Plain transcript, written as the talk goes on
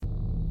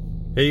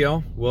Hey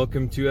y'all,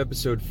 welcome to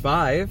episode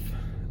 5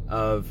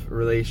 of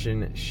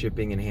Relation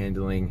Shipping and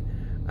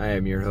Handling. I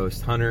am your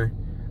host, Hunter.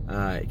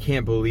 I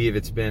can't believe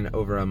it's been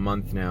over a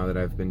month now that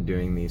I've been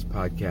doing these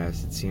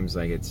podcasts. It seems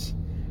like it's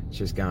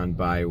just gone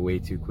by way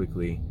too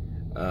quickly.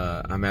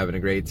 I'm having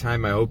a great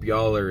time. I hope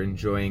y'all are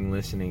enjoying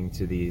listening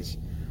to these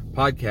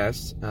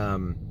podcasts.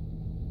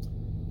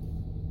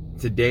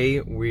 Today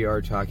we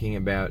are talking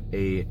about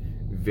a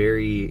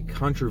very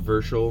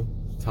controversial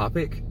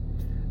topic.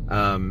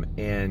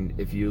 And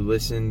if you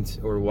listened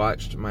or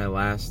watched my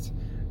last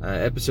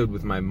episode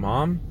with my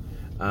mom,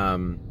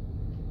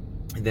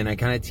 then I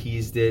kind of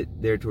teased it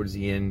there towards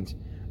the end,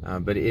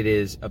 but it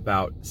is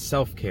about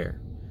self-care,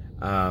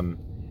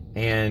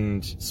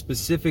 and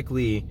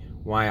specifically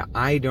why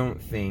I don't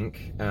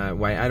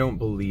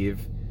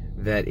believe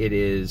that it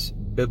is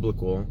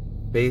biblical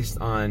based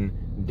on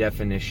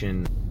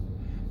definition.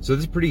 So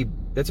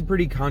that's a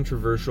pretty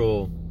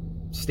controversial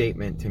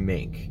statement to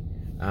make.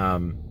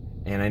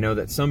 And I know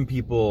that some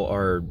people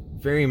are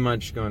very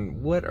much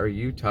going, what are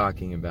you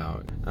talking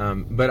about?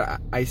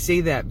 But I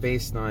say that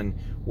based on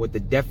what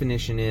the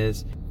definition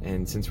is.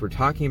 And since we're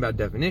talking about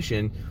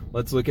definition,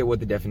 let's look at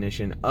what the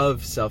definition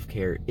of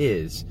self-care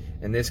is.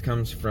 And this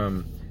comes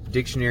from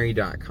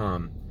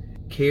dictionary.com.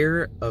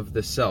 Care of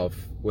the self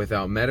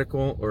without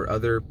medical or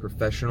other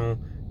professional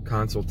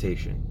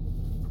consultation.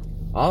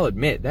 I'll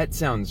admit, that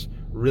sounds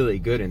really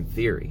good in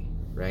theory,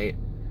 right?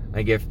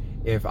 Like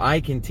if I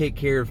can take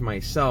care of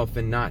myself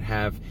and not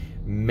have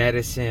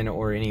medicine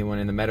or anyone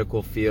in the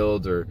medical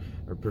field or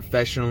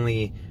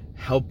professionally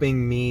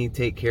helping me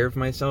take care of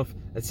myself,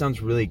 that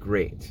sounds really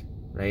great,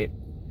 right?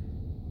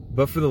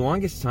 But for the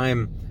longest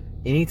time,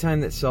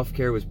 anytime that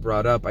self-care was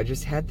brought up, I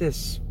just had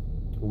this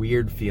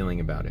weird feeling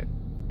about it.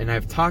 And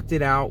I've talked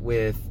it out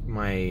with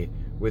my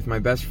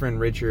best friend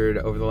Richard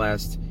over the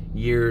last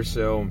year or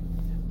so,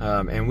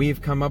 and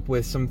we've come up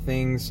with some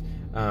things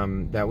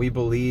that we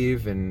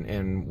believe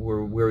and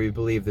where we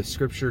believe the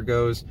scripture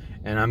goes,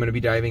 and I'm going to be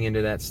diving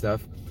into that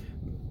stuff.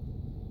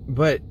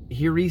 But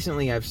here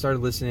recently I've started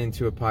listening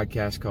to a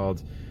podcast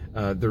called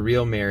The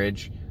Real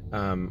Marriage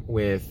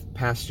with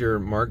Pastor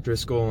Mark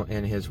Driscoll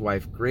and his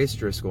wife Grace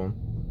Driscoll.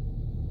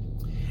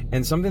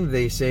 And something that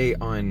they say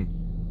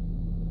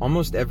on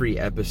almost every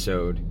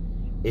episode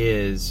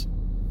is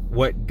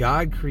what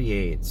God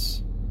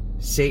creates,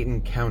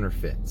 Satan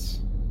counterfeits.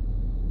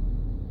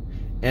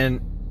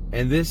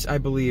 And this, I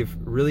believe,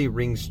 really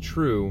rings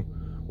true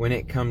when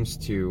it comes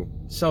to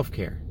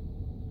self-care.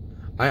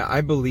 I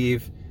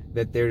believe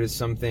that there is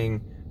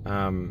something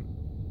that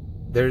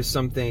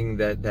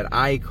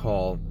I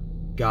call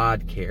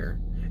God care,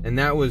 and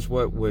that was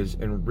what was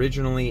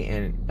originally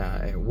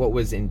and what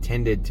was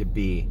intended to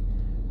be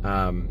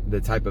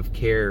the type of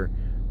care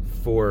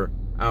for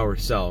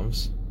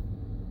ourselves.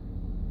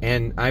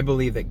 And I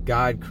believe that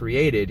God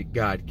created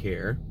God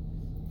care,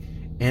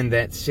 and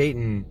that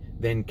Satan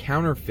then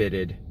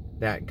counterfeited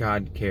that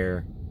God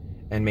care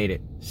and made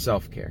it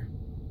self-care.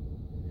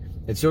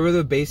 And so over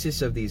the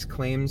basis of these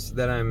claims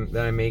that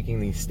I'm making,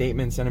 these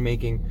statements that I'm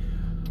making,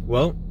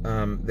 well,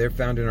 they're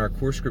found in our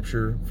core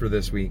scripture for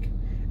this week,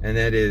 and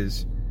that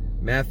is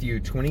Matthew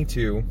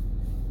 22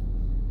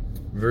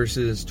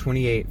 verses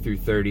 28 through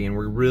 30, and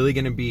we're really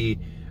going to be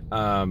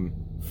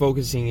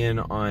focusing in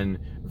on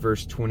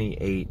verse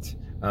 28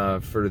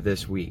 for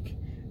this week.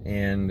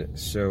 And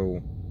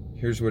so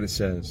here's what it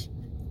says.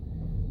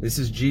 This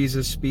is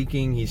Jesus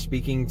speaking. He's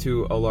speaking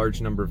to a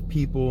large number of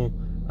people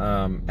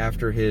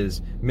after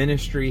his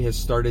ministry has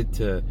started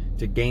to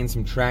gain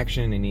some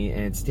traction and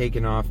it's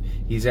taken off.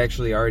 He's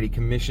actually already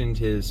commissioned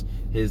his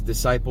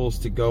disciples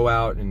to go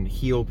out and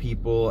heal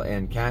people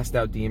and cast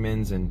out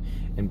demons and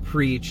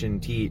preach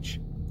and teach.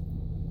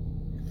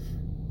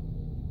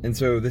 And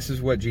so this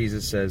is what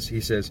Jesus says. He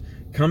says,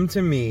 "Come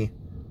to me,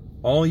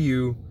 all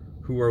you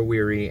who are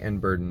weary and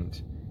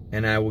burdened,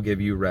 and I will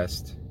give you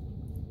rest.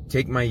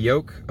 Take my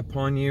yoke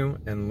upon you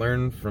and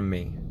learn from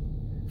me,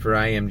 for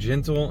I am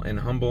gentle and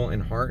humble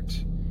in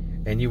heart,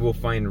 and you will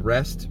find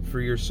rest for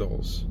your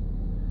souls.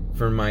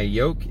 For my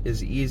yoke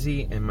is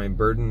easy and my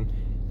burden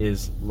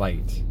is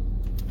light."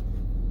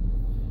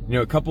 You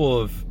know, a couple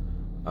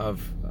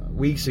of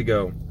weeks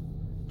ago,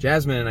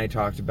 Jasmine and I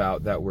talked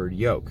about that word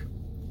yoke.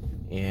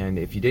 And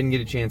if you didn't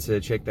get a chance to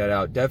check that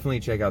out,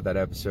 definitely check out that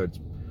episode. It's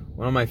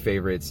one of my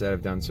favorites that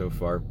I've done so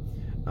far.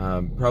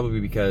 Probably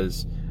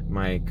because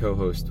my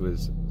co-host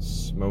was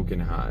smoking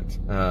hot.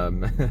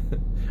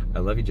 I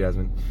love you,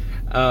 Jasmine.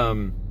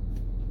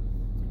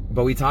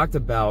 But we talked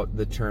about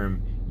the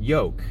term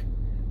yoke.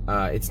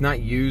 It's not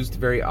used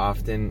very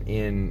often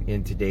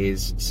in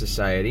today's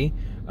society,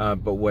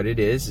 but what it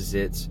is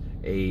it's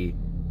a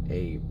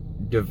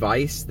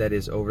device that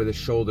is over the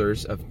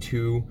shoulders of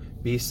two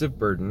beasts of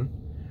burden,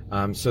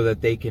 so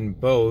that they can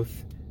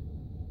both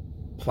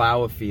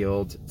plow a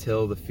field,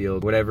 till the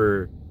field,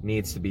 whatever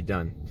needs to be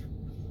done.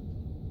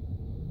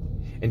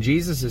 And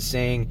Jesus is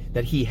saying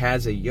that he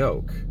has a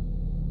yoke,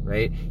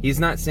 right? He's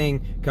not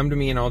saying, come to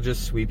me and I'll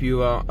just sweep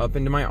you up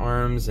into my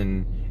arms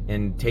and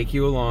take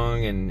you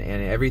along and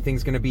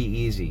everything's going to be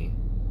easy.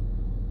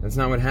 That's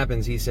not what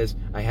happens. He says,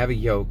 I have a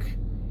yoke,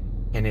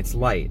 and it's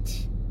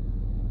light.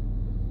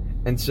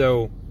 And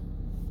so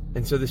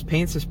this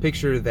paints this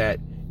picture that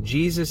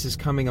Jesus is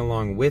coming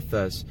along with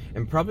us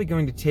and probably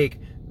going to take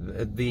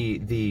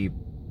the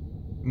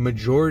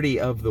majority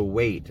of the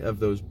weight of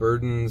those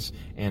burdens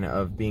and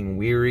of being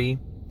weary,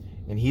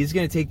 and he's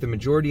going to take the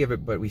majority of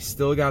it, but we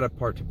still got a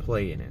part to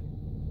play in it.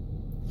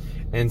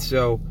 And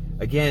so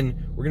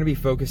again, we're going to be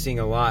focusing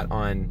a lot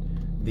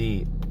on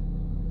the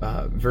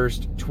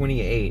verse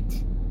 28,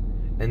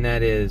 and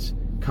that is,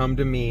 come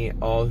to me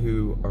all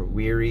who are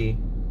weary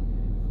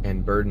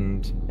and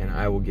burdened, and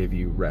I will give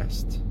you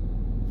rest.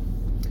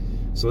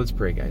 So let's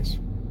pray, guys.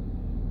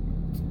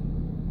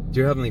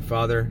 Dear Heavenly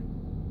Father,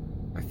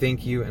 I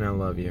thank you and I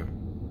love you.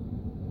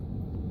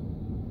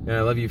 And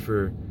I love you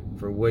for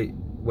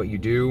what you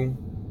do,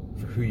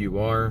 for who you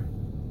are,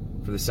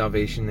 for the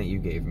salvation that you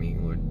gave me,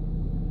 Lord.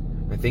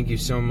 I thank you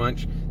so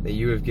much that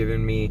you have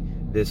given me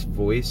this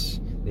voice,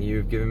 that you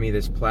have given me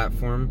this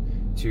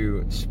platform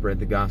to spread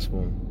the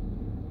gospel.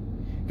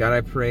 God,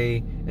 I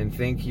pray and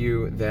thank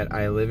you that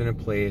I live in a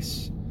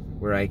place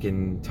where I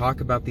can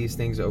talk about these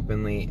things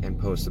openly and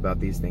post about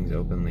these things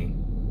openly.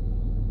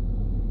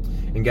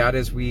 And God,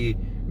 as we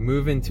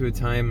move into a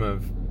time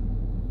of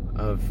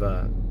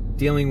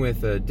dealing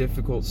with a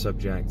difficult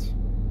subject,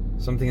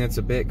 something that's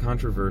a bit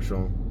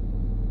controversial,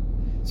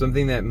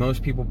 something that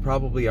most people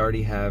probably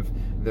already have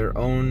their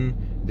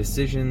own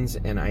decisions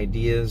and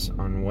ideas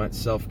on what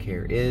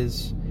self-care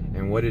is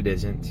and what it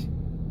isn't.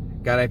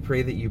 God, I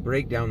pray that you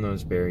break down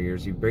those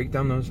barriers, you break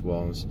down those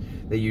walls,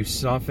 that you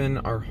soften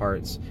our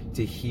hearts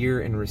to hear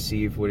and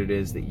receive what it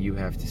is that you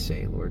have to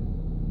say, Lord.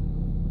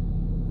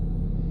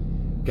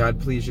 God,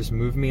 please just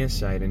move me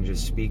aside and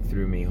just speak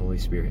through me, Holy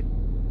Spirit.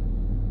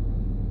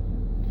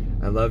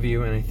 I love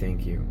you and I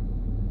thank you.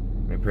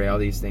 And I pray all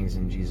these things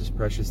in Jesus'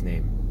 precious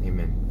name.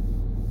 Amen.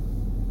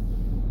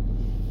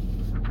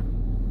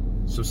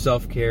 So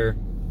self-care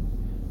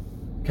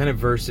kind of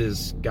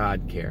versus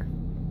God care.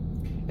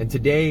 And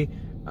today,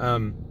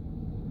 I'm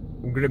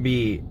going to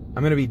be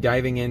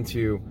diving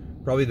into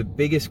probably the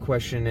biggest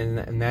question,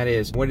 and that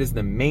is, what is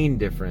the main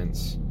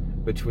difference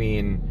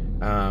between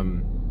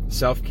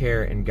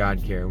self-care and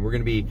God care? And we're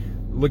going to be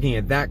looking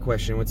at that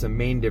question. What's the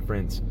main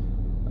difference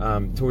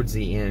towards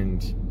the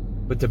end?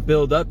 But to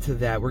build up to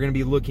that, we're going to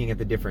be looking at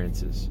the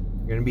differences.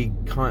 We're going to be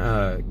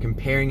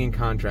comparing and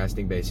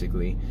contrasting,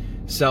 basically,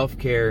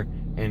 self-care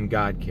and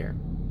God care.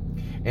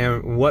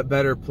 And what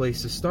better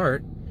place to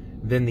start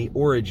than the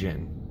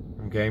origin?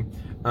 Okay,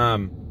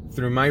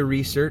 through my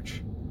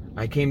research,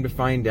 I came to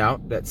find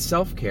out that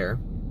self-care,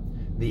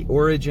 the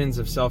origins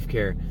of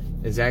self-care,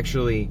 is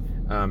actually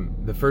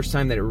the first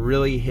time that it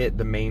really hit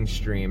the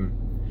mainstream,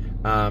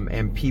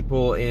 and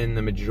people in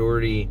the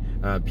majority,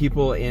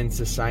 people in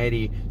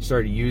society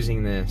started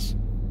using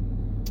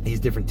these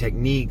different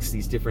techniques,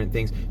 these different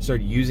things,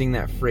 started using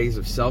that phrase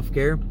of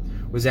self-care,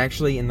 was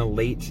actually in the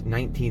late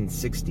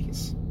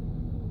 1960s.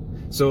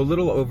 So a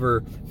little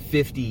over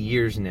 50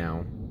 years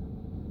now,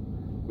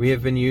 we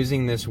have been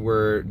using this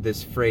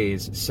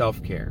phrase,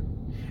 self-care,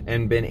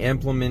 and been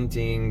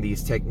implementing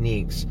these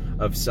techniques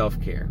of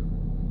self-care.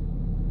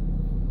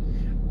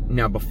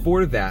 Now,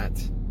 before that,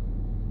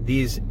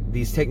 these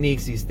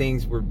techniques, these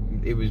things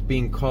it was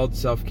being called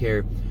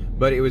self-care,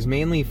 but it was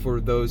mainly for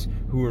those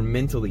who were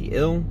mentally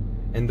ill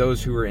and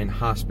those who were in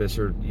hospice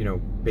or,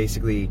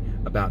 basically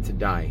about to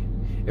die.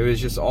 It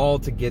was just all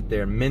to get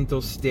their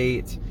mental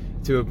state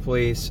to a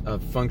place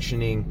of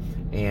functioning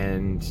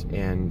and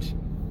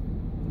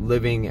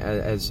living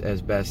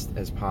as best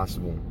as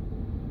possible.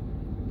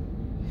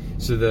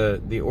 So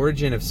the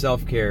origin of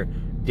self-care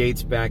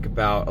dates back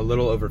about a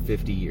little over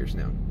 50 years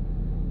now.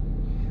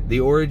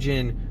 The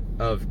origin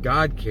of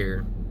God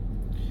care,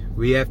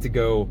 we have to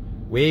go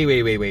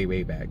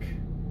way back.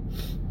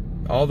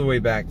 All the way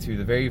back to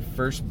the very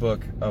first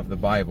book of the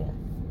Bible.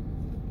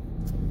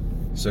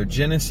 So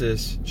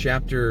Genesis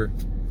chapter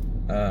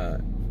 2,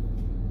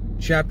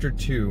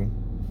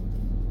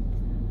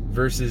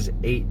 verses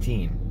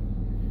 18.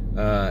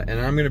 And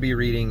I'm going to be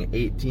reading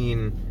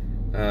 18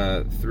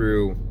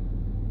 through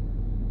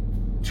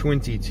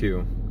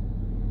 22.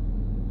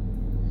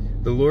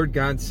 The Lord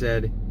God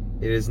said,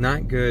 "It is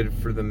not good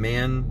for the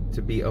man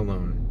to be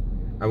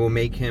alone. I will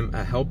make him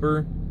a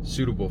helper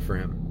suitable for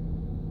him."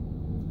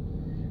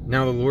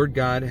 Now the Lord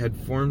God had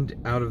formed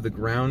out of the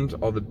ground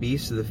all the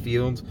beasts of the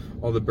field,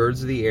 all the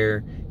birds of the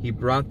air. He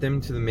brought them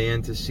to the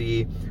man to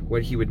see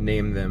what he would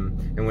name them.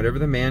 And whatever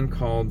the man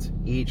called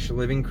each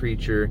living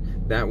creature,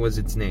 that was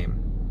its name.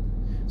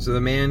 So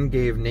the man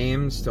gave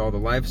names to all the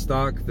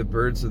livestock, the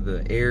birds of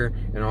the air,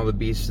 and all the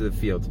beasts of the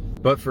field.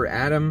 But for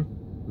Adam,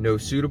 no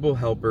suitable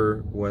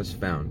helper was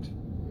found.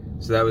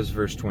 So that was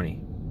verse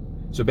 20.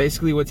 So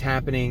basically what's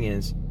happening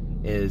is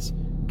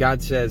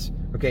God says,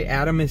 okay,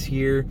 Adam is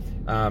here.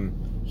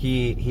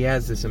 He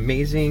has this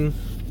amazing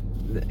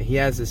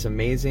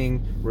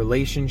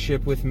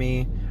relationship with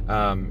me.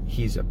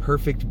 He's a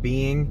perfect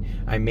being.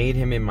 I made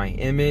him in my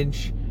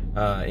image,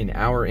 in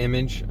our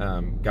image,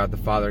 God the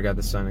Father, God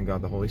the Son, and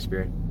God the Holy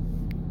Spirit.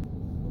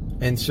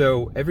 And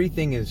so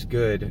everything is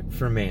good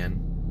for man,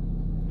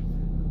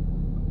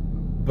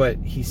 but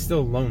he's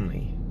still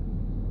lonely.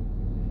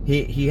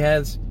 He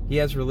has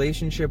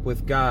relationship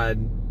with God,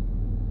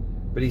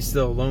 but he's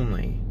still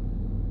lonely.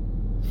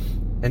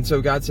 And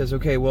so God says,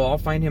 okay, well, I'll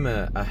find him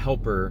a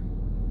helper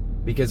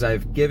because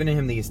I've given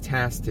him these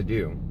tasks to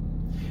do.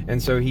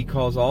 And so he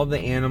calls all the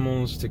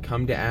animals to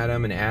come to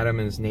Adam, and Adam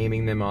is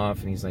naming them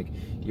off, and he's like,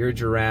 you're a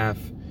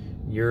giraffe,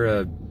 you're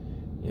a,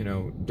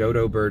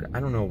 dodo bird. I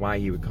don't know why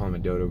he would call him a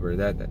dodo bird.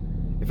 That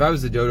if I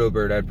was a dodo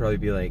bird, I'd probably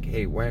be like,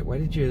 hey, why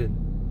did you,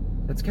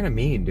 that's kind of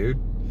mean, dude.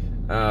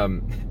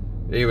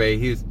 Anyway,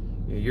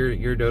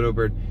 you're a dodo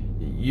bird.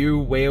 You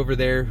way over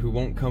there who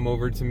won't come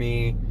over to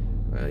me,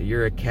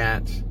 you're a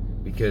cat,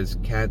 because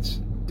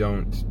cats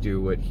don't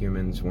do what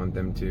humans want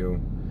them to.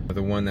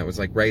 The one that was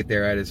like right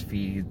there at his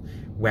feet,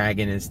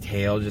 wagging his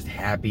tail, just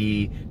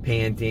happy,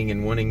 panting,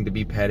 and wanting to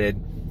be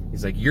petted.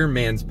 He's like, you're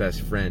man's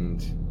best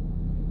friend.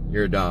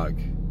 You're a dog.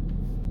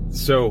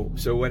 So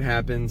what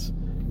happens?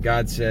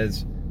 God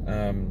says,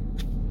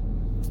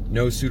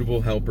 no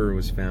suitable helper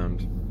was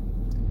found.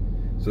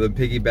 So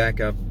picking back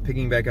up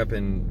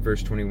in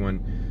verse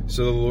 21.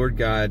 So the Lord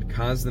God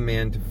caused the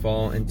man to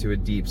fall into a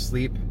deep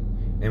sleep,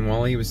 and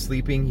while he was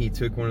sleeping, he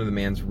took one of the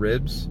man's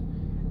ribs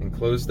and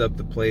closed up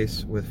the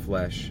place with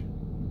flesh.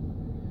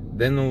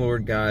 Then the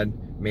Lord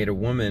God made a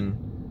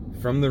woman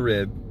from the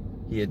rib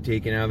he had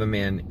taken out of the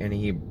man, and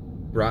he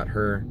brought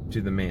her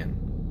to the man.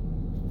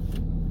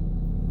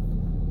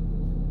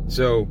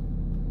 So,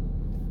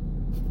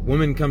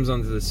 woman comes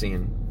onto the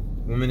scene.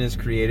 Woman is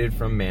created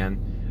from man.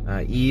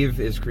 Eve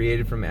is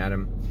created from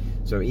Adam.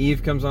 So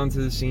Eve comes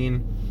onto the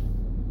scene,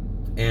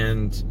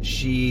 and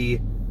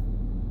she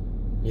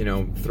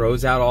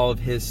throws out all of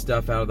his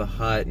stuff out of the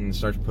hut and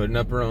starts putting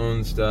up her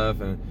own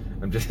stuff. And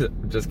I'm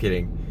just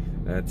kidding.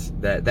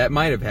 That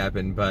might have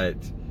happened, but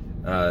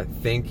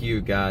thank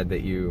you, God,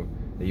 that you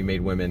made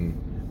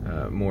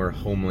women more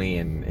homely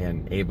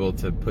and able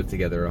to put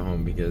together a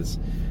home, because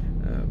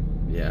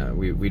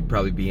we'd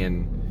probably be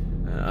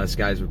us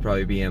guys would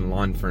probably be in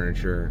lawn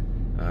furniture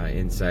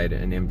inside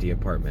an empty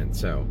apartment.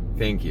 So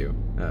thank you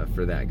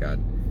for that,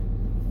 God.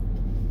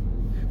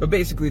 But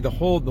basically, the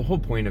whole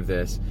point of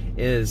this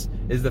is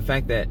the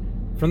fact that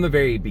from the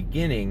very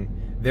beginning,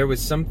 there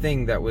was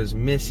something that was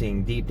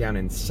missing deep down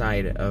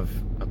inside of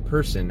a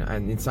person,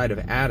 inside of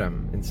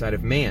Adam, inside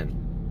of man.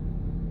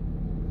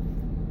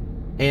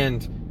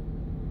 And,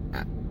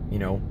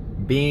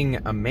 being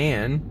a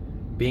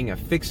man, being a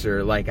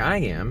fixer like I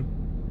am,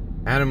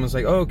 Adam was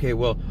like, oh, okay,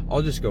 well,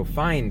 I'll just go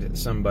find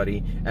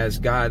somebody, as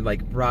God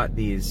brought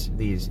these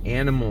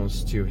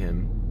animals to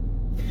him.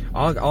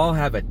 I'll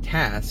have a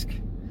task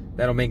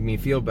that'll make me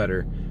feel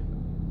better.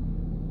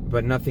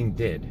 But nothing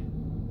did.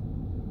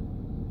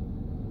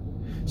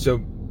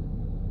 So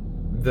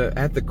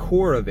at the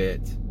core of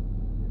it,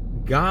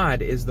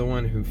 God is the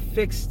one who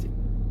fixed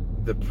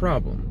the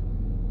problem,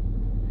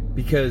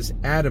 because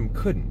Adam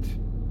couldn't.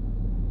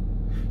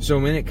 So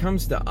when it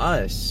comes to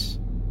us,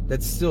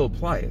 that still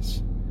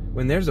applies.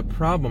 When there's a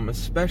problem,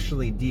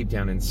 especially deep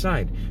down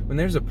inside, when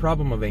there's a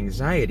problem of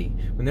anxiety,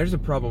 when there's a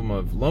problem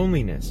of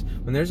loneliness,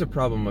 when there's a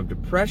problem of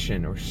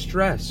depression or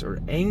stress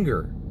or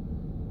anger,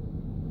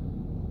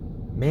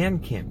 man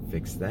can't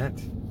fix that.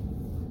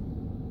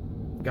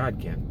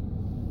 God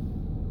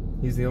can.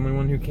 He's the only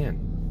one who can.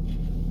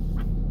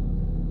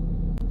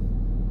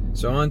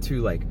 So on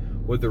to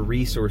what the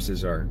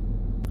resources are.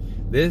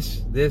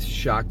 This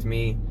shocked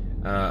me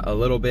a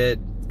little bit,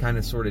 kind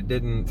of sort of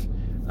didn't.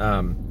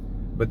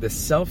 But the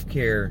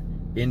self-care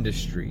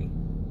industry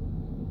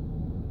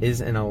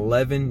is an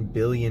 $11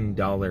 billion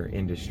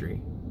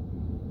industry.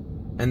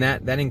 And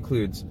that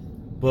includes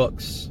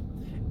books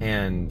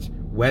and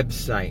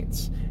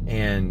websites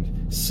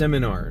and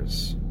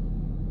seminars.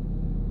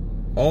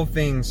 All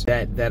things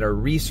that are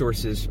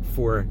resources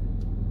for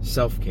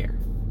self-care.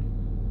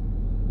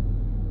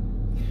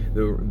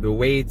 The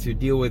way to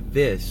deal with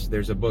this,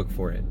 there's a book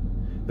for it.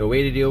 The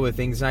way to deal with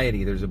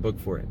anxiety, there's a book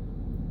for it.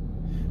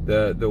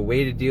 The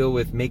way to deal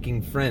with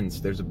making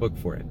friends, there's a book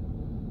for it.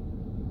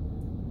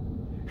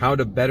 How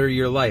to better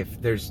your life,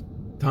 there's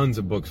tons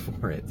of books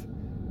for it.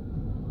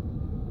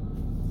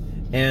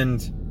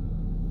 And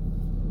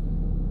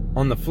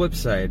on the flip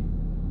side,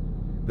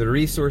 the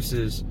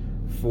resources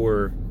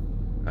for,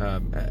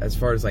 as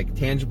far as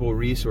tangible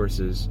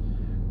resources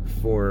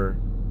for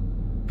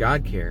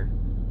God care,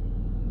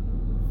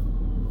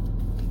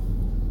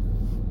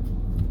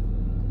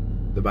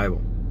 the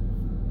Bible,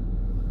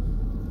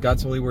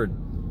 God's holy word.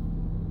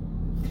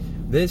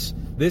 This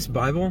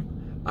Bible,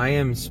 I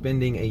am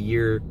spending a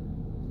year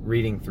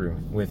reading through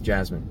with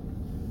Jasmine.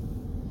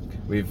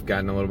 We've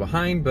gotten a little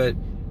behind, but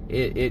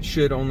it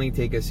should only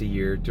take us a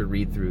year to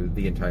read through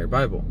the entire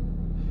Bible.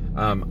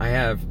 I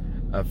have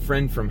a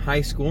friend from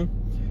high school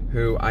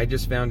who I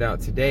just found out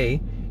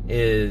today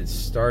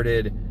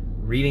started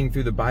reading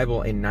through the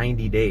Bible in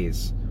 90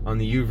 days. On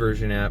the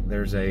YouVersion app,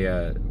 there's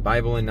a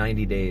Bible in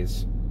 90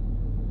 days.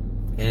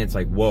 And it's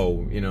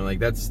whoa,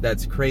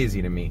 that's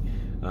crazy to me.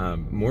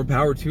 More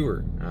power to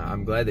her.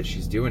 I'm glad that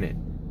she's doing it.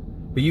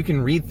 But you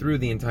can read through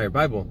the entire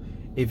Bible.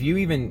 If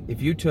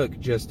you took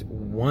just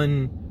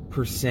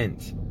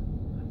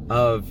 1%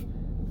 of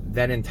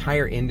that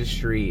entire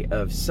industry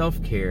of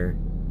self-care,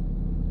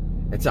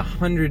 it's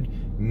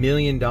 $100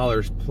 million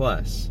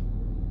plus.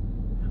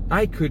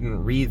 I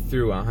couldn't read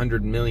through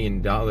 $100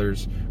 million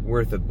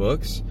worth of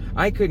books.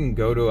 I couldn't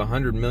go to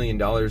 $100 million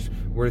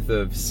worth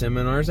of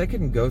seminars. I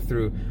couldn't go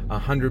through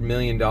 $100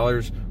 million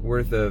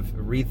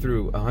read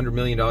through $100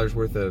 million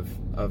worth of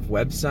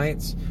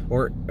websites,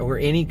 or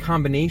any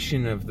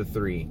combination of the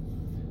three.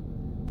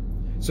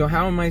 So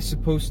how am I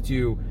supposed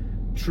to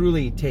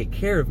truly take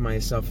care of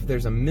myself if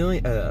there's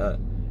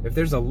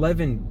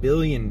 $11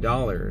 billion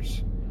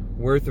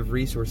worth of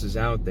resources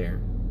out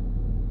there?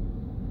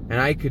 And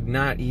I could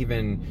not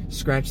even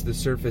scratch the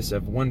surface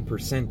of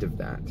 1% of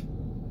that.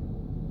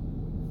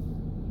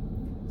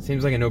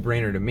 Seems like a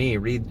no-brainer to me.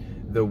 Read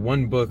the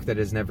one book that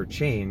has never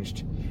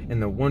changed and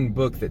the one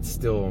book that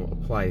still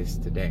applies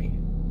today.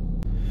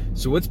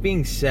 So what's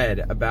being said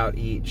about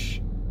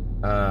each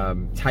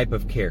type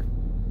of care?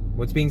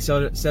 What's being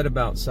said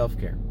about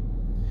self-care?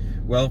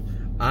 Well,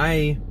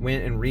 I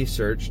went and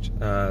researched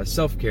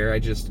self-care. I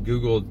just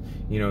Googled,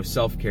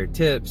 self-care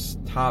tips,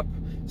 top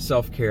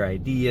self-care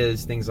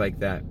ideas, things like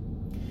that.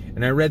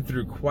 And I read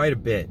through quite a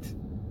bit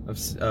of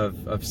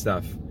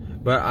stuff.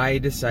 But I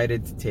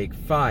decided to take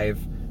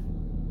 5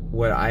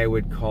 what I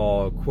would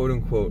call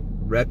quote-unquote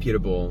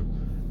reputable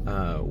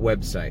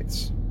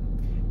websites.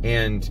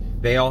 And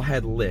they all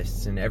had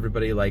lists, and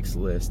everybody likes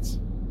lists.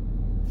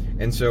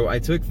 And so I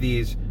took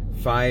these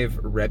 5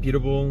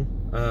 reputable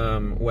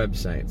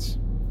websites,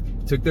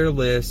 took their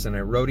lists, and I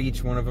wrote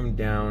each one of them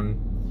down,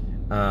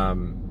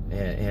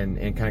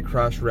 and kind of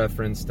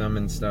cross-referenced them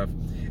and stuff.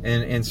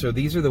 And so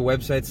these are the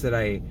websites that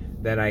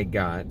I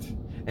got,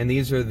 and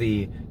these are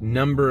the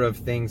number of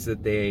things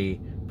that they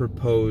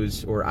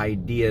propose, or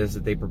ideas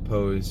that they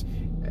propose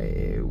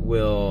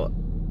will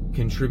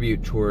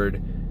contribute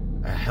toward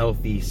a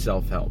healthy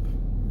self-help.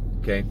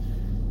 Okay?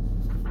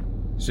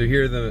 So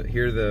here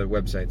are the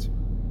websites.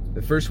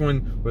 The first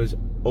one was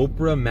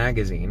Oprah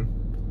Magazine,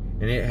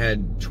 and it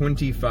had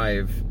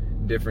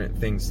 25 different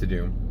things to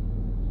do.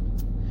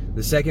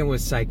 The second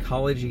was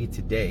Psychology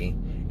Today,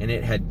 and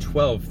it had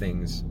 12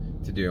 things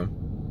to do.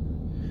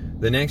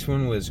 The next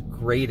one was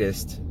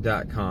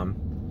Greatest.com,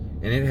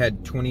 and it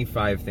had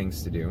 25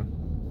 things to do.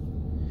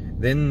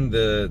 Then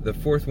the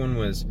fourth one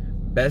was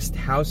Best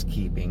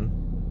Housekeeping,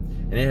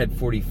 and it had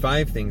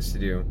 45 things to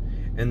do.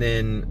 And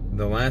then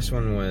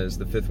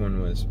the fifth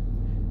one was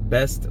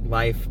Best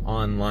Life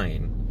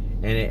Online,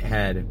 and it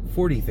had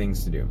 40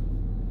 things to do.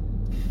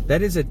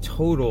 That is a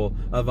total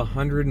of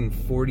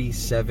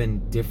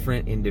 147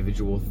 different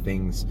individual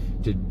things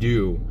to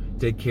do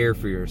to care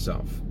for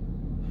yourself.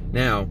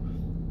 Now,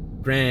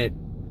 granted,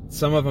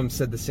 some of them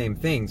said the same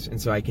things,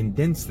 and so I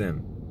condensed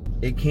them.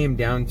 It came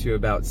down to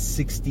about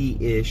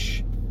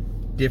 60-ish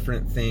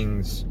different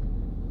things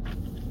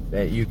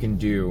that you can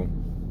do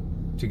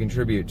to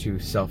contribute to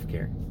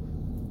self-care.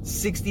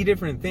 60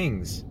 different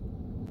things.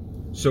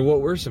 So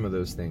what were some of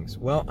those things?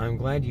 Well, I'm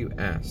glad you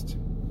asked,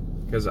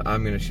 because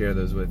I'm going to share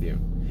those with you.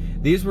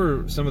 These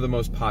were some of the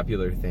most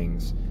popular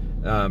things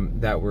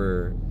that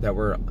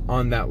were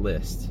on that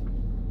list.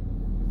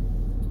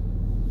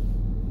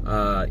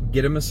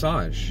 Get a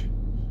massage.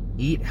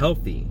 Eat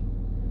healthy.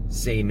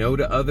 Say no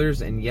to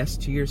others and yes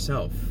to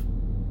yourself.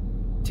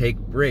 Take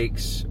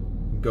breaks.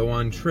 Go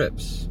on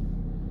trips.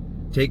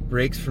 Take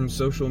breaks from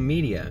social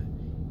media.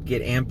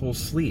 Get ample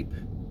sleep.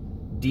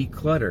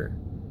 Declutter.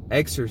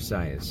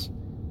 Exercise.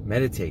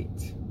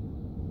 Meditate.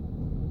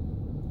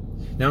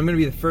 Now, I'm going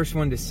to be the first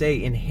one to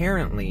say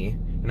inherently,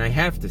 and I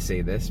have to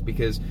say this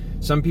because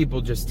some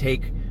people just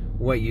take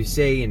what you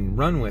say and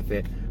run with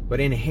it, but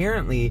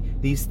inherently,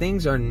 these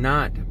things are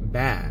not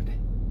bad.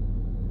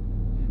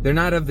 They're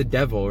not of the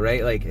devil,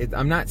 right?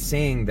 I'm not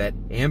saying that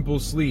ample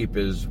sleep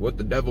is what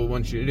the devil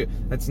wants you to do.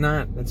 That's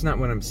not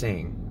what I'm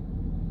saying.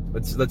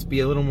 Let's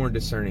be a little more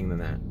discerning than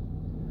that.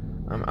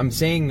 I'm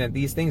saying that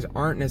these things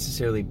aren't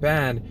necessarily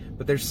bad,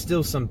 but there's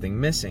still something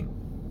missing.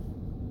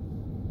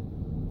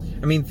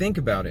 I mean, think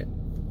about it.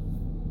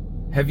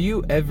 Have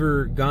you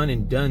ever gone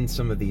and done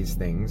some of these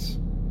things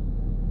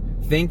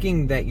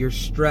thinking that your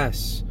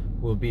stress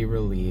will be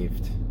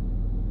relieved?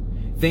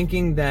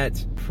 Thinking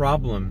that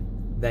problem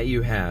that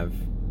you have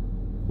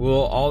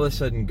will all of a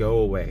sudden go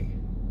away?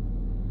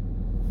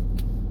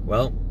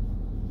 Well,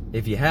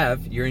 if you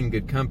have, you're in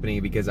good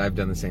company, because I've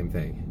done the same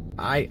thing.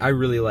 I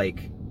really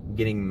like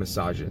getting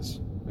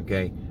massages,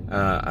 okay?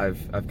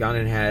 I've gone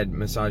and had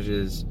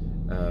massages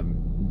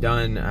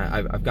done.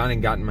 I've gone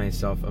and gotten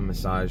myself a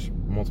massage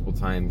multiple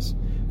times.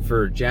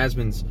 For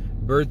Jasmine's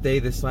birthday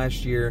this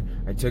last year,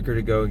 I took her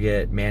to go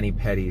get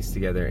mani-pedis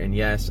together, and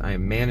yes, I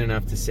am man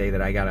enough to say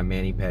that I got a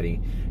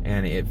mani-pedi,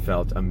 and it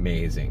felt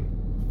amazing.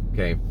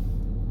 Okay,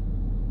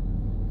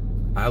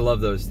 I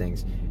love those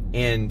things,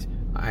 and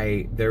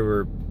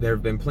there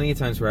have been plenty of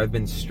times where I've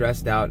been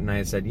stressed out, and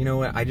I said, you know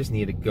what, I just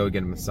need to go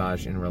get a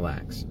massage and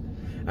relax.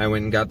 I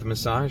went and got the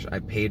massage, I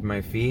paid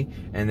my fee,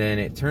 and then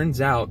it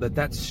turns out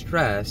that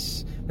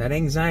stress, that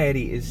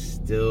anxiety is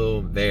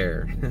still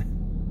there.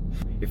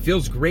 It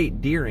feels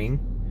great during,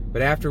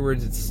 but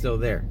afterwards it's still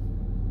there.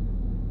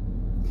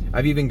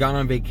 I've even gone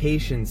on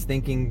vacations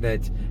thinking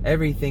that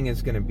everything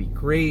is going to be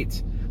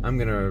great. I'm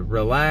going to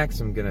relax,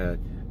 I'm going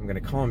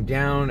to calm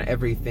down,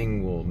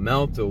 everything will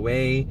melt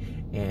away,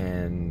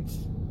 and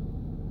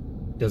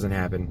it doesn't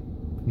happen.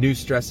 New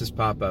stresses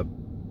pop up.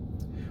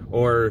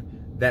 Or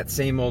that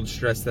same old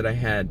stress that I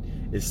had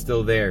is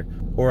still there.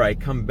 Or I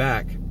come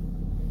back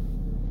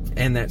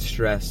and that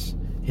stress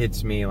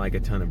hits me like a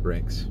ton of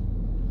bricks.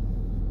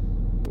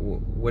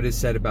 What is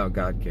said about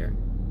God care?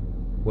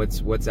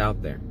 What's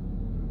out there?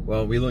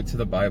 Well, we look to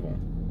the Bible.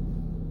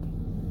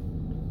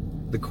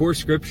 The core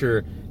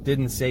scripture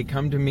didn't say,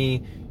 "Come to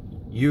me,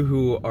 you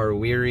who are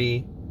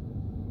weary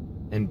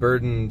and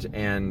burdened,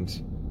 and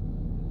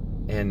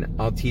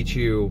I'll teach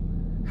you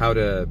how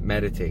to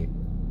meditate."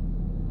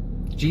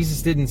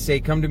 Jesus didn't say,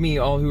 "Come to me,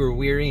 all who are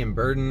weary and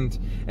burdened,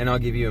 and I'll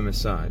give you a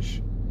massage."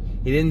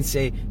 He didn't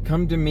say,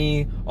 "Come to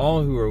me,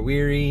 all who are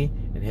weary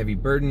and heavy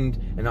burdened,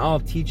 and I'll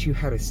teach you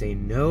how to say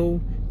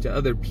no to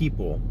other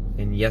people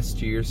and yes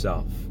to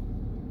yourself."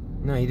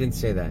 No, he didn't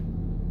say that.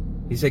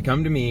 He said,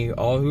 "Come to me,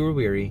 all who are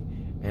weary,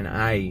 and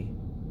I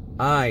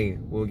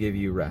will give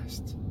you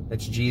rest."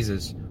 That's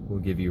Jesus will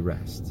give you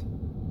rest.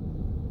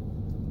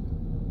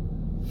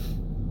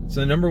 So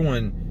the number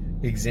one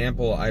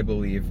example I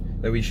believe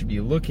that we should be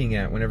looking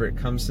at whenever it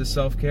comes to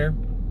self-care,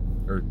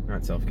 or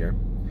not self-care,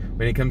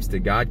 when it comes to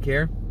God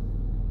care,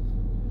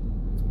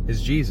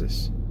 is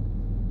Jesus.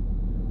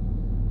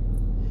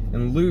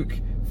 In Luke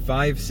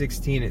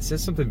 5:16, it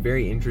says something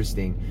very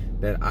interesting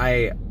that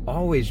I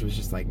always was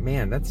just like,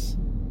 man, it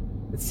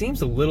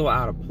seems a little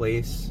out of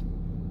place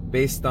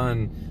based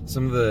on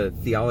some of the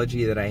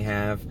theology that I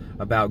have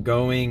about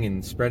going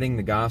and spreading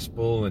the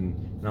gospel and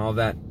all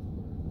that.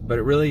 But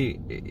it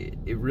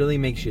really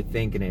makes you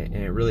think, and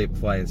it really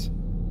applies.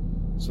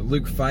 So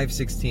Luke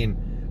 5:16,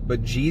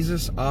 "But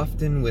Jesus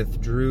often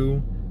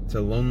withdrew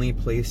to lonely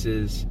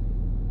places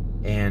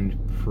and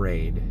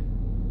prayed."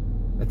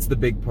 That's the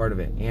big part of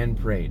it, and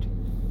prayed.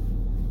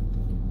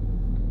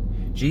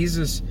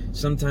 Jesus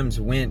sometimes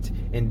went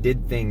and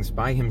did things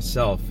by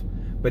himself,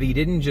 but he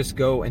didn't just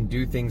go and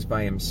do things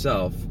by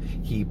himself,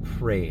 he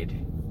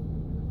prayed.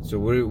 So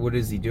what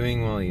is he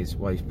doing while he's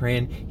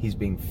praying? He's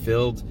being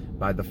filled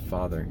by the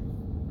Father.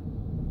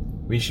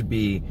 We should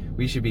be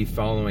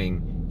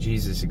following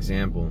Jesus'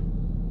 example.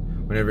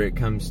 Whenever it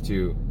comes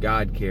to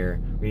God care,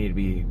 we need to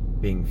be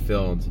being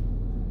filled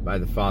by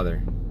the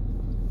Father.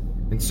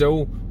 And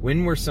so,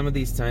 when were some of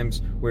these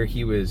times where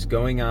he was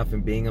going off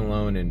and being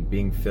alone and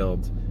being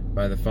filled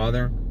by the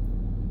Father?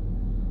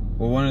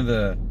 Well, one of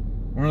the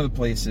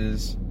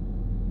places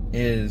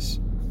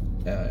is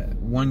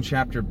one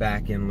chapter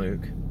back in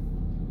Luke.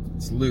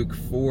 It's Luke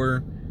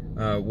 4,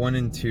 1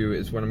 and 2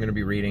 is what I'm going to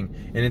be reading,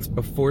 and it's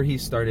before he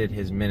started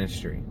his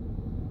ministry.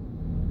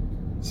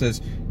 It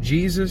says,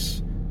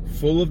 "Jesus,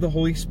 full of the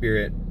Holy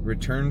Spirit,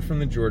 returned from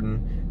the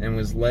Jordan and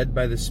was led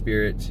by the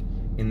Spirit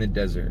in the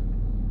desert,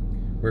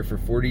 where for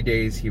 40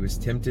 days he was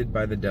tempted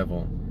by the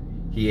devil.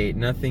 He ate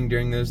nothing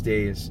during those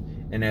days,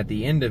 and at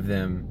the end of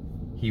them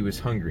he was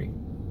hungry."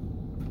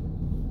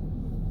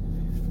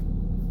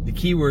 The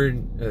key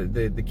word,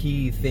 the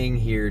key thing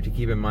here to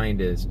keep in mind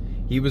is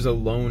he was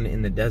alone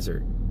in the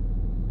desert,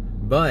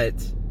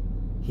 but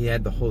he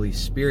had the Holy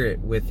Spirit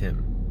with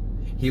him.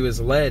 He was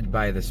led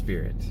by the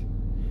Spirit.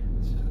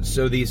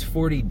 So these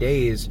 40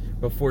 days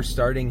before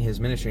starting his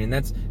ministry, and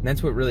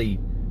that's what really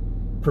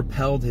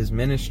propelled his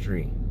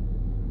ministry.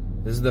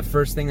 This is the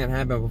first thing that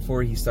happened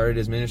before he started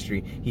his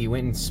ministry. He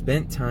went and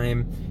spent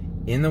time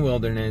in the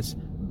wilderness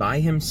by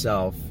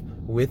himself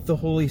with the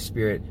Holy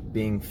Spirit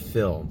being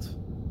filled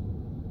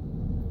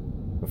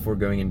before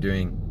going and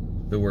doing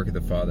the work of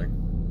the Father.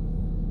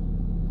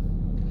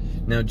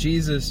 Now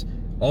Jesus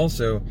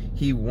also,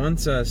 he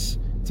wants us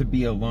to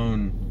be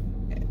alone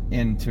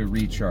and to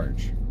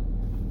recharge.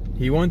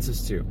 He wants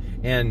us to.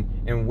 And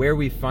where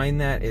we find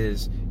that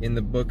is in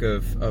the book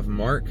of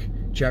Mark,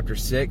 chapter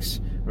 6.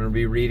 I'm going to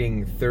be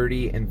reading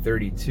 30 and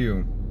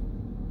 32.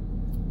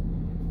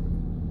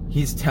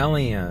 He's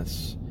telling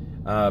us,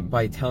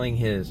 by telling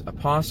his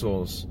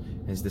apostles,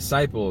 his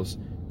disciples,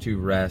 to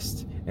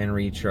rest and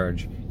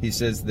recharge. He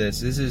says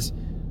this is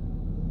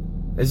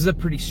a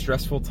pretty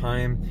stressful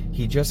time.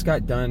 He just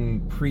got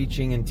done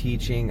preaching and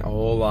teaching a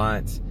whole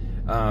lot.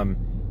 I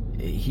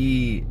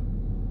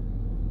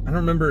don't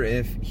remember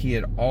if I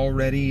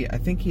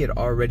think he had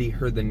already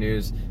heard the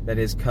news that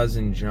his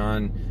cousin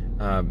John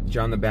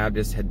the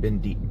Baptist had been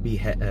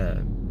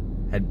beheaded,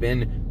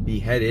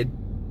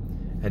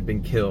 had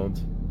been killed.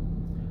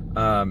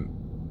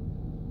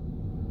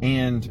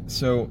 And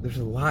so there's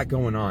a lot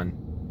going on.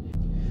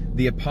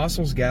 The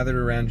apostles gathered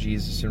around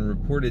Jesus and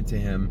reported to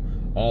him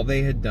all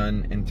they had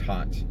done and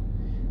taught.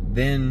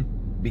 Then,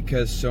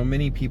 because so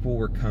many people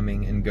were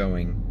coming and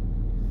going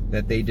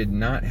that they did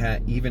not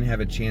even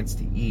have a chance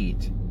to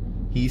eat,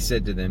 Jesus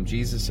said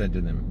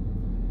to them,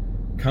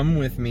 "Come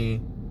with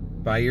me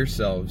by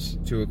yourselves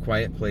to a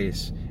quiet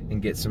place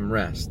and get some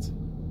rest."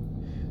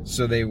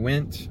 So they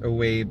went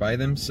away by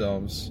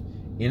themselves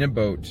in a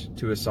boat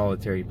to a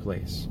solitary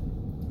place.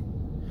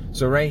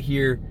 So right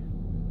here,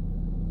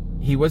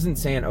 he wasn't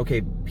saying,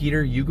 "Okay,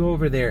 Peter, you go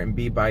over there and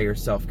be by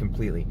yourself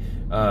completely.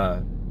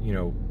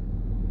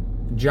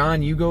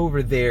 John, you go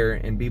over there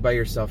and be by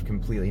yourself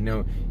completely."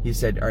 No, he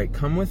said, "All right,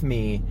 come with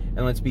me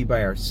and let's be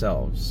by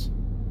ourselves."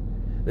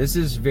 This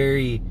is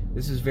very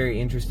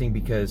interesting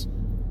because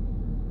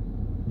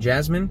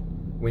Jasmine,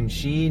 when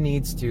she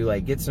needs to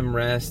get some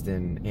rest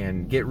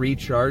and get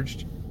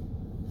recharged,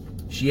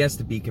 she has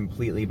to be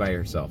completely by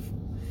herself.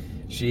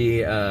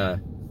 She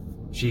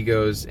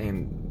goes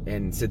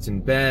and sits in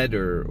bed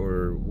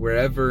or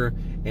wherever,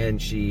 and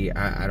she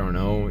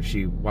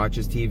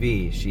watches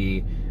TV.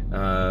 She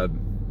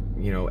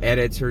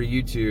edits her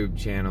YouTube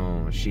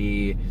channel.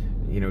 She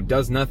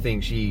does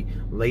nothing. She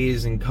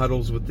lays and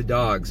cuddles with the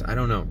dogs. I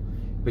don't know.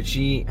 But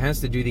she has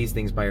to do these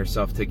things by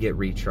herself to get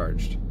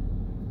recharged.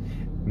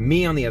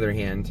 Me, on the other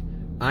hand,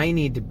 I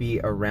need to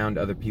be around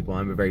other people.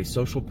 I'm a very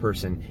social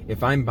person.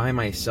 If I'm by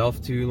myself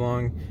too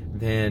long,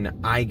 then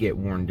I get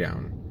worn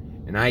down.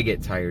 And I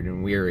get tired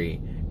and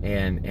weary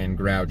and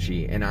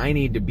grouchy. And I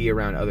need to be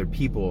around other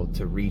people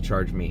to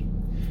recharge me.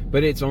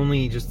 But it's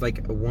only just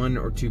one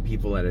or two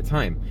people at a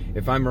time.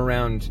 If I'm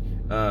around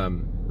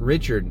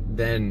Richard,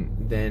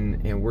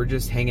 and we're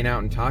just hanging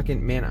out and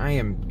talking, man, I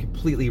am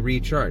completely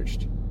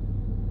recharged.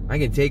 I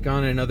can take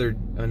on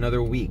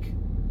another week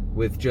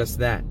with just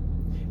that.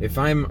 If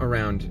I'm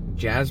around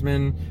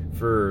Jasmine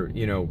for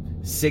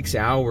 6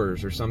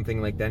 hours or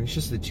something like that, and it's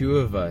just the two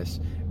of us,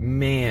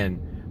 man,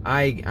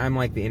 I'm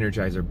like the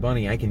Energizer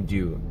Bunny. I can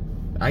do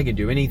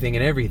anything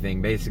and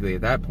everything basically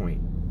at that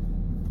point.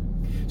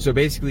 So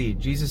basically,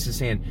 Jesus is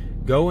saying,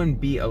 go and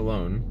be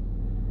alone.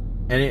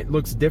 And it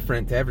looks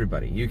different to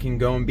everybody. You can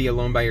go and be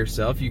alone by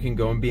yourself. You can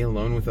go and be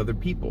alone with other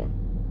people.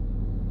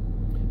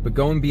 But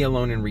go and be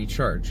alone and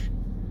recharge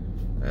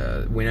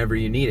whenever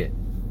you need it.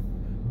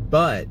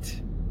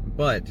 But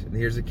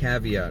here's a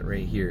caveat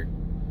right here.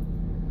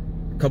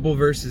 A couple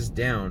verses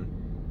down,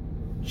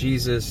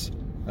 Jesus,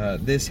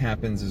 this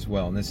happens as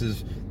well. And this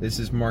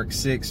is Mark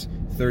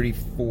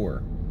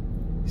 6:34.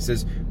 He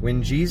says,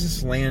 "When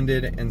Jesus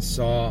landed and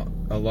saw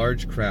a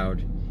large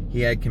crowd,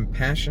 he had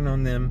compassion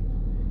on them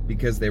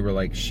because they were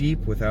like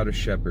sheep without a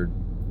shepherd.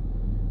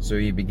 So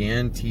he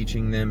began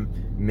teaching them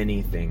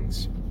many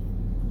things."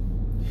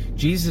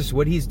 Jesus,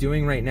 what he's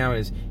doing right now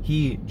is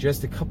he,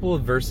 just a couple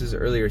of verses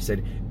earlier,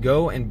 said,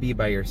 go and be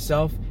by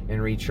yourself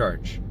and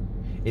recharge.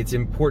 It's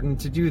important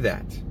to do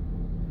that.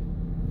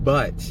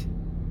 But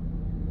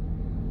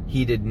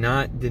he did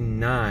not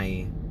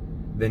deny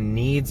the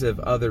needs of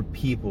other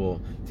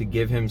people to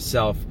give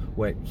himself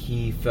what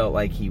he felt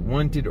like he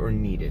wanted or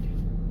needed.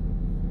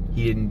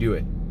 He didn't do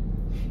it.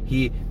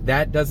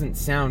 That doesn't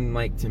sound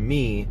like, to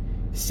me,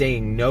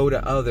 saying no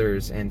to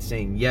others and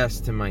saying yes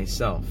to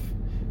myself.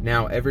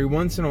 Now, every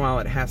once in a while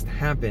it has to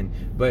happen,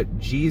 but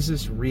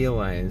Jesus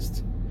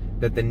realized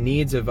that the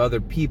needs of other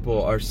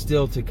people are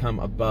still to come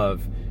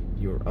above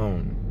your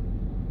own,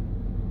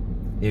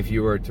 if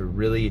you are to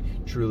really,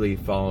 truly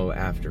follow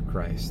after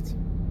Christ.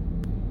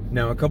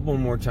 Now, a couple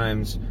more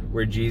times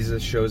where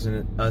Jesus shows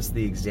us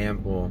the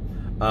example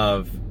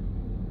of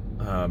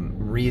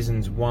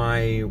reasons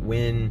why,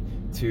 when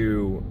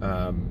to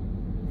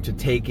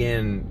take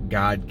in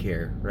God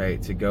care,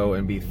 right? To go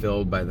and be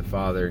filled by the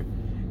Father,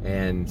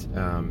 and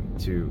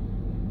to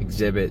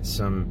exhibit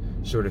some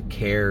sort of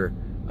care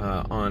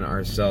on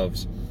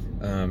ourselves,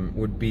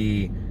 would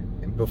be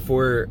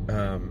before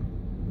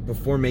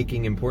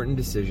making important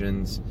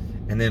decisions,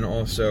 and then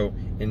also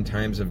in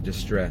times of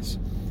distress.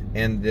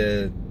 And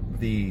the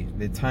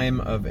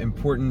time of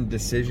important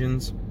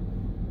decisions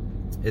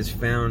is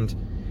found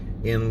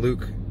in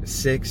Luke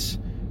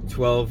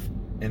 6:12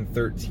 and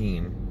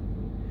 13.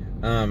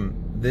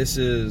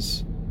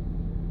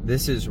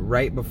 This is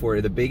right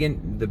before the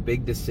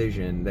big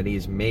decision that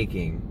he's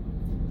making.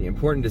 The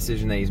important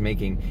decision that he's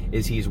making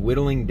is he's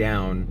whittling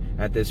down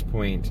at this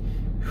point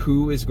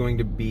who is going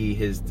to be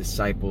his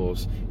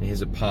disciples and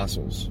his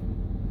apostles.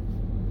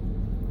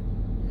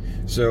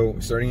 So,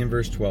 starting in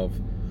verse 12,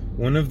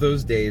 "One of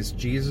those days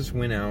Jesus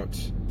went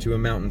out to a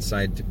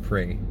mountainside to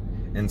pray,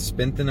 and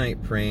spent the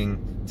night praying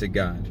to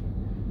God.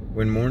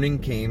 When morning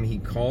came, he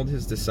called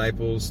his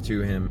disciples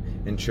to him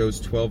and chose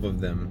 12 of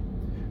them,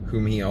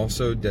 whom he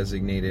also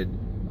designated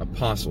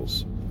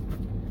apostles."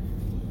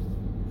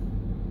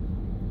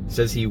 It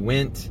says he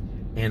went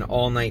and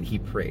all night he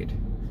prayed.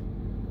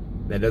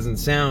 That doesn't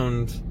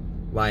sound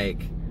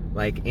like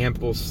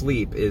ample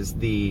sleep is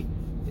the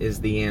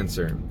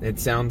answer. It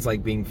sounds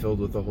like being filled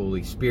with the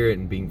Holy Spirit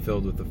and being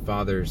filled with the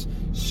Father's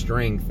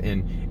strength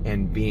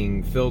and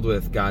being filled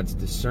with God's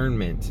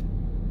discernment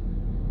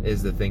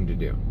is the thing to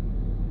do.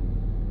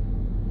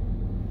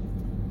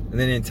 And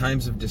then in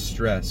times of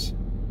distress,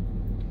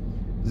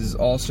 this is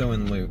also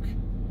in Luke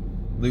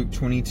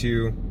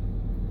 22,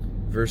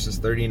 verses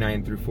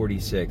 39 through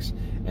 46.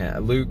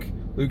 Luke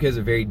has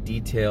a very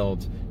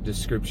detailed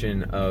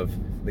description of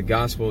the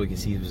gospel,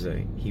 because he was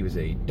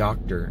a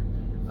doctor,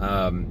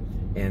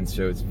 and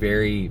so it's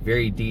very,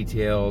 very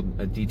detail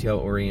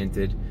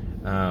oriented,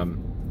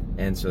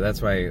 and so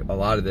that's why a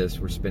lot of this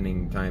we're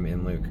spending time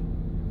in Luke.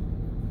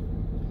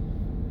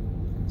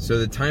 So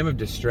the time of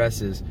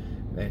distress is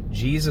that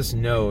Jesus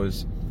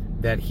knows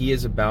that he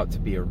is about to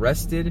be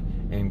arrested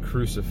and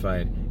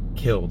crucified,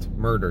 killed,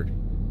 murdered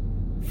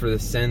for the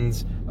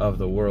sins of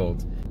the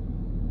world.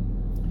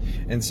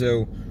 And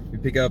so we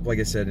pick up, like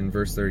I said, in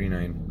verse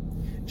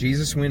 39.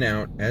 Jesus went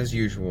out, as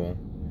usual,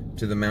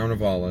 to the Mount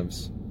of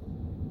Olives,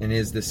 and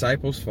his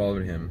disciples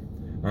followed him.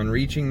 On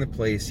reaching the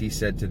place, he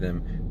said to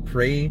them,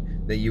 "Pray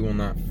that you will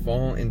not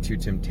fall into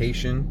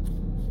temptation."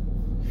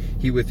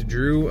 He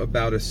withdrew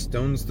about a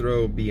stone's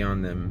throw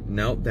beyond them,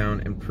 knelt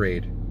down and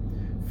prayed,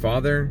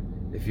 "Father,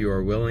 if you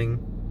are willing,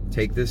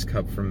 take this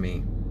cup from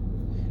me.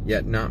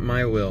 Yet not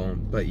my will,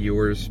 but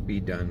yours be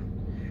done."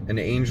 An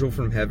angel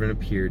from heaven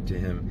appeared to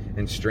him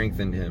and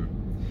strengthened him.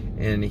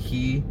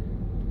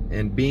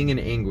 And being in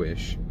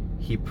anguish,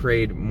 he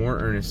prayed more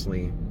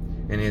earnestly,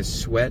 and his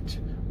sweat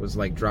was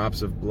like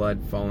drops of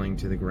blood falling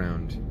to the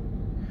ground.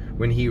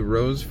 When he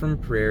rose from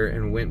prayer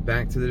and went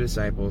back to the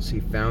disciples, he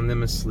found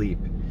them asleep,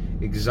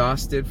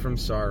 exhausted from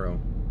sorrow.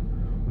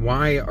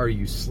 "Why are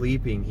you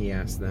sleeping?" he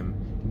asked them.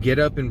 "Get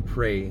up and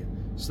pray,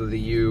 so that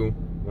you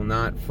will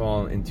not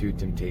fall into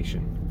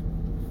temptation."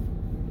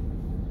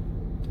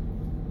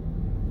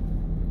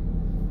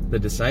 The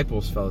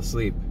disciples fell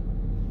asleep.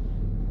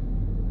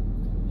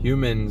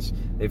 Humans,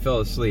 they fell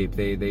asleep.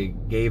 They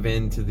gave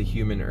in to the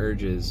human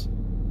urges.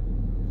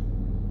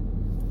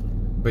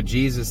 But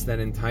Jesus, that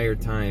entire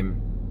time,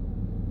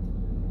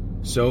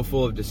 so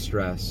full of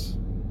distress,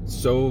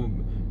 so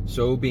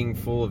being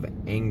full of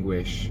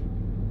anguish,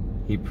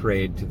 he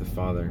prayed to the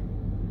Father.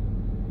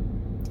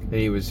 And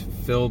he was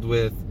filled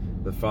with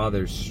the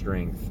Father's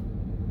strength.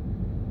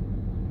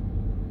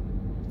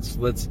 So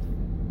that's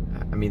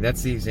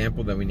the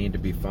example that we need to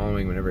be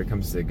following whenever it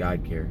comes to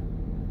God care.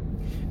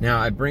 Now,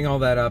 I bring all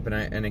that up,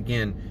 and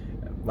again,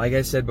 like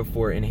I said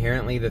before,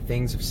 inherently the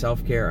things of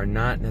self-care are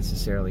not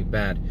necessarily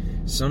bad.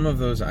 Some of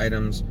those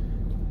items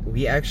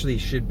we actually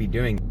should be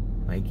doing,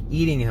 like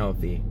eating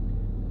healthy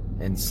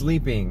and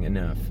sleeping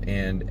enough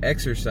and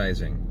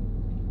exercising.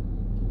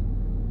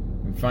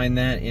 You find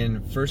that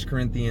in 1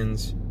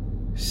 Corinthians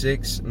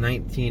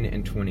 6:19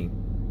 and 20.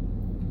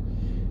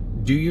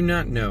 "Do you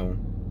not know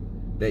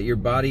that your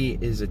body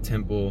is a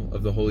temple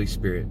of the Holy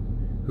Spirit,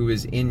 who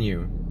is in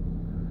you,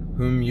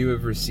 whom you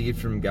have received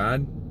from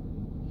God?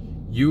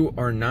 You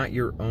are not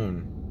your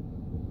own.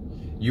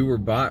 You were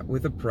bought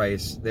with a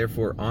price,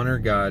 therefore honor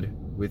God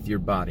with your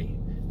body."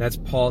 That's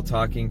Paul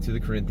talking to the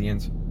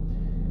Corinthians.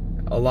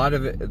 A lot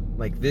of it,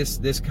 like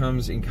this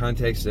comes in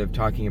context of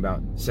talking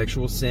about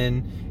sexual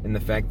sin, and the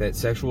fact that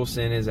sexual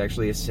sin is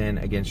actually a sin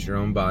against your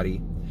own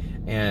body,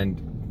 and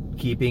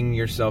keeping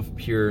yourself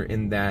pure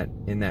in that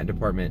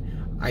department.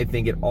 I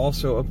think it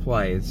also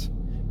applies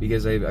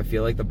because I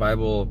feel like the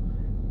Bible,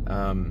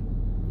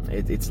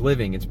 it's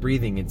living, it's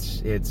breathing,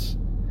 it's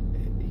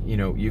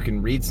you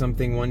can read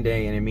something one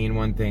day and it mean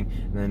one thing,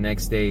 and the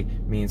next day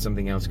means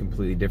something else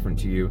completely different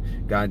to you.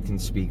 God can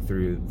speak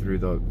through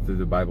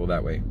the Bible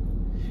that way,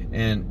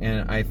 and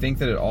I think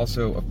that it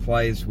also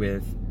applies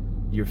with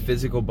your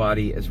physical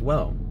body as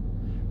well,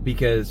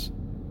 because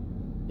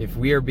if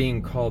we are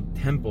being called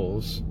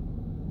temples,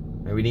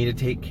 we need to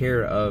take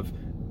care of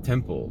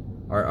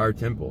our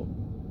temple.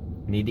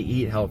 We need to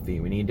eat healthy.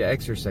 We need to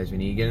exercise. We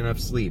need to get enough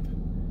sleep.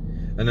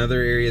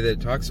 Another area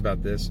that talks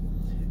about this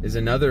is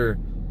another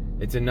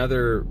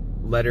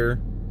letter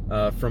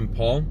from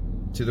Paul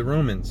to the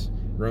Romans.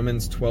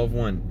 Romans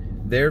 12:1.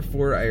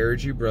 "Therefore I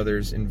urge you,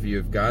 brothers, in view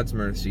of God's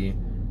mercy,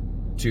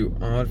 to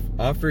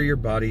offer your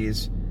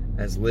bodies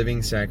as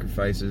living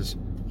sacrifices,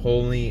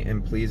 holy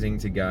and pleasing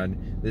to God.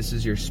 This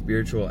is your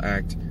spiritual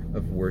act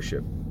of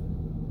worship."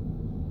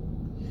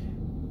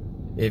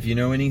 If you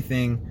know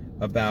anything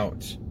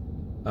about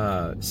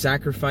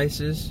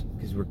sacrifices,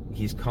 because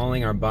he's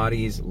calling our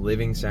bodies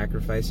living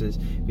sacrifices.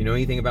 If you know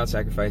anything about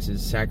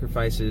sacrifices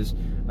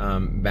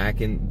back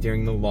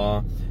during the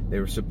law, they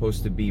were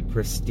supposed to be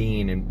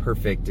pristine and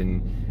perfect,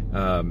 and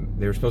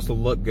they were supposed to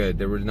look good.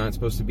 There were not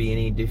supposed to be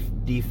any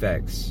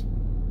defects.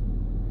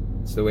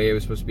 It's the way it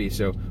was supposed to be.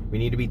 So we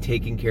need to be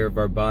taking care of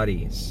our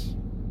bodies,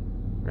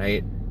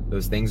 right?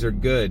 Those things are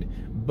good,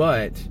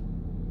 but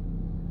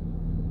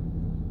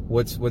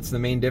what's the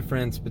main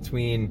difference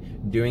between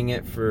doing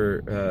it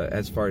for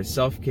as far as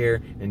self-care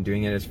and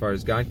doing it as far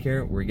as God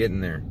care? We're getting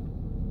there.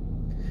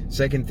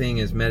 Second thing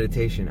is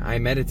meditation. I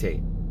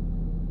meditate,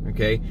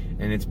 okay?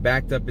 And it's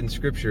backed up in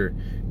Scripture.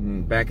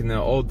 Back in the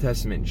Old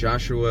Testament,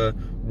 Joshua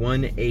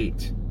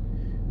 1:8.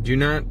 "Do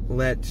not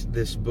let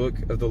this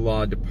book of the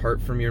law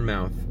depart from your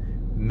mouth.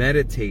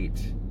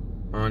 Meditate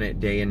on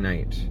it day and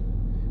night,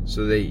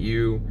 so that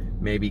you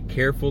may be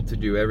careful to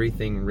do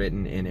everything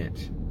written in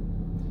it.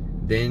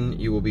 Then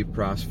you will be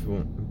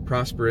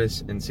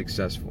prosperous and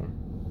successful."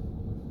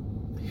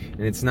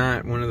 And it's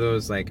not one of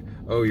those like,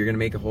 oh, you're going to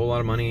make a whole lot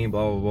of money,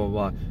 blah, blah, blah,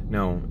 blah.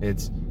 No,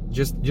 it's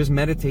Just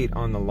meditate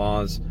on the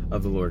laws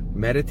of the Lord.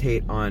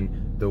 Meditate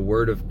on the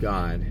Word of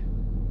God,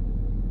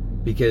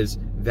 because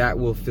that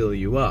will fill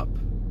you up.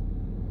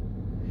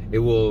 It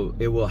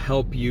will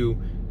help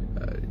you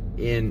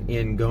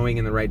in going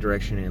in the right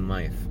direction in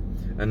life.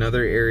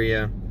 Another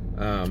area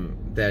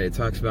that it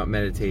talks about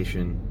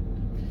meditation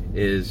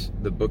is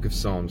the book of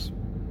Psalms.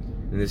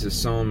 And this is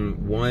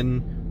Psalm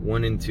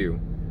 1 and 2.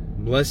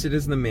 Blessed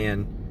is the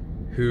man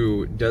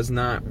who does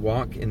not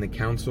walk in the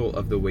counsel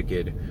of the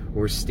wicked,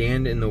 or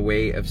stand in the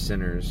way of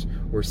sinners,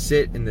 or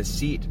sit in the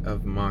seat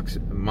of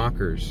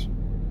mockers.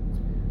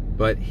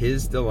 But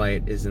his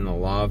delight is in the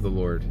law of the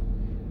Lord,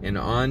 and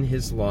on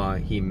his law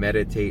he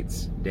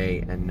meditates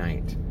day and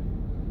night.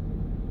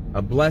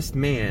 A blessed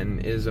man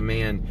is a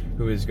man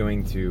who is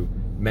going to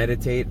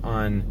meditate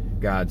on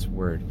God's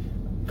word,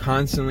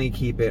 constantly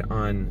keep it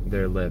on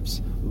their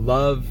lips,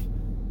 love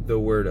the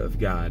word of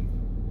God.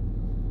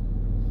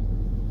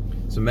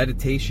 So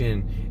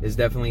meditation is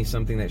definitely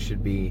something that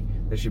should be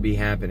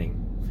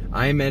happening.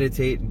 I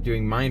meditate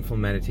doing mindful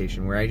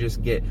meditation, where I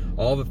just get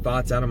all the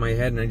thoughts out of my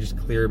head and I just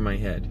clear my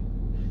head.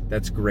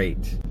 That's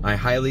great. I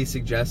highly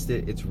suggest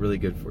it. It's really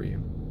good for you.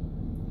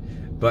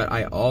 But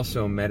I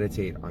also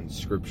meditate on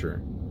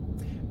Scripture,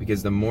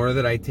 because the more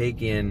that I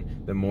take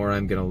in, the more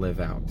I'm going to live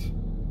out.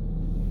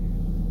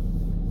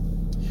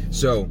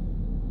 So,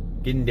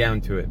 getting down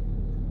to it,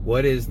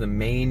 what is the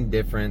main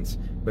difference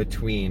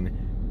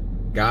between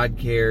God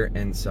care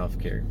and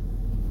self-care?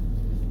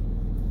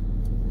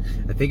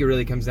 I think it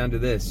really comes down to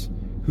this.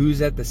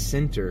 Who's at the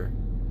center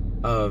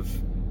of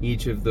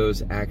each of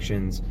those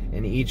actions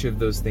and each of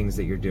those things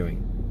that you're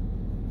doing?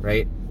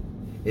 Right?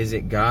 Is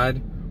it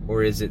God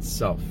or is it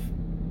self?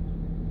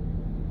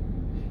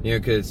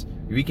 Because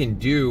we can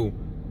do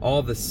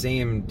all the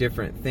same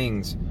different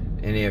things,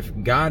 and if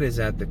God is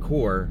at the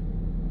core,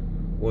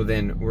 well,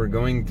 then we're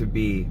going to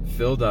be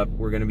filled up.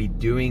 We're going to be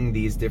doing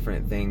these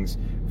different things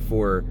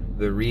for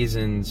the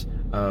reasons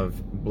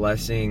of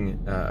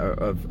blessing,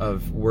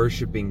 of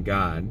worshiping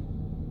God.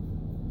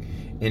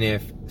 And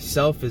if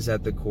self is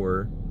at the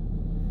core,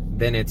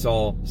 then it's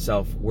all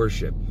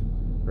self-worship,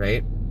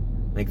 right?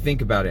 Like,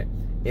 think about it.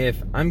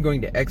 If I'm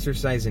going to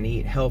exercise and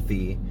eat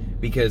healthy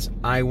because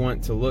I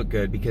want to look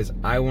good, because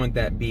I want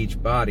that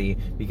beach body,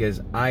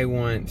 because I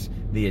want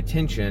the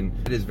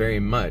attention, it is very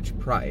much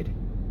pride.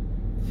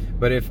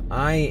 But if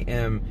I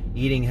am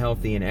eating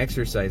healthy and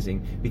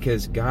exercising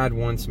because God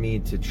wants me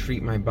to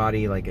treat my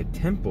body like a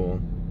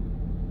temple,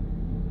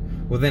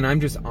 well, then I'm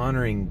just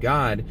honoring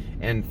God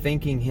and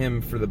thanking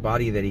Him for the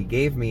body that He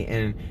gave me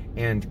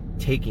and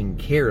taking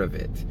care of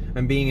it.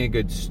 I'm being a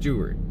good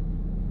steward.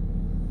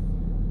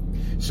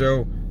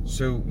 So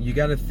you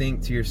got to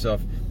think to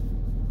yourself,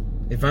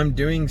 if I'm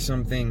doing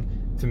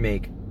something to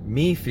make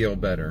me feel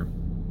better,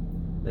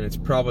 then it's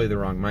probably the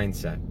wrong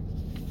mindset.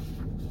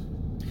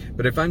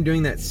 But if I'm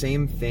doing that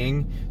same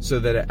thing so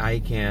that I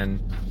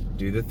can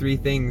do the three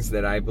things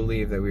that I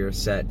believe that we are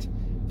set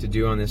to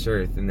do on this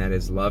earth, and that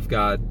is love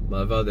God,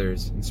 love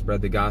others, and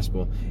spread the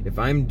gospel. If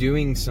I'm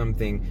doing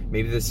something,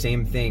 maybe the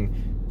same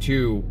thing,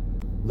 to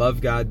love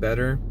God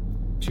better,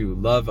 to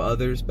love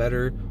others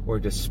better, or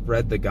to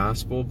spread the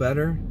gospel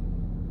better,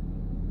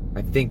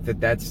 I think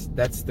that's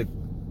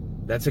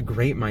a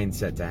great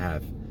mindset to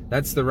have.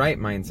 That's the right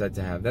mindset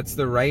to have. That's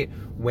the right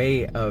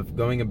way of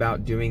going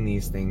about doing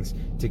these things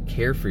to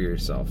care for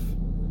yourself.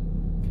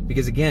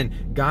 Because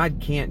again, God's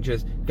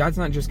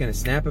not just going to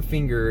snap a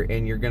finger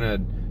and you're going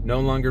to no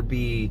longer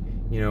be,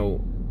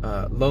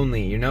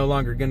 lonely. You're no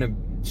longer going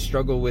to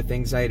struggle with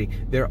anxiety.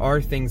 There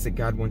are things that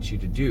God wants you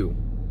to do.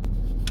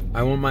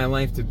 I want my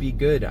life to be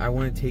good. I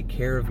want to take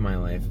care of my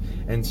life.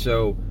 And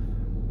so,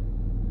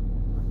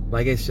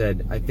 like I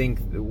said, I think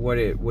what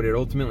it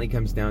ultimately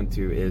comes down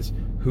to is,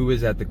 who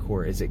is at the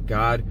core? Is it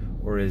God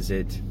or is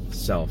it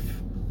self?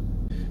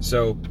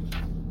 So,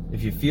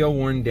 if you feel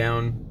worn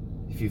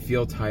down, if you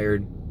feel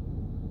tired,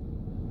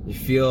 you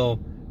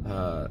feel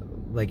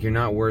like you're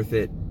not worth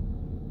it,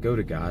 go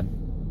to God.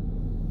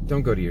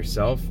 Don't go to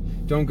yourself.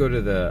 Don't go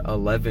to the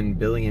 $11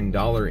 billion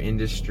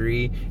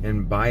industry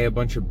and buy a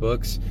bunch of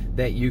books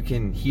that you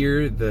can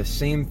hear the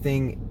same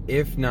thing,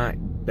 if not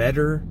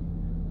better,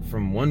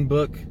 from one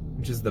book,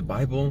 which is the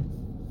Bible.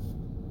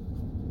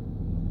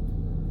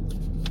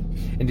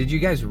 And did you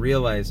guys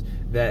realize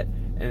that,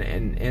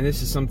 and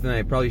this is something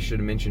I probably should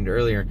have mentioned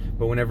earlier,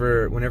 but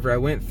whenever I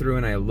went through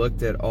and I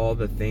looked at all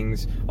the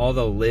things, all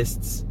the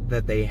lists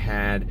that they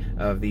had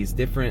of these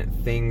different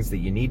things that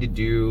you need to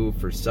do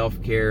for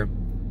self-care,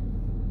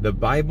 the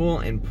Bible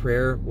and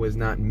prayer was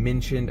not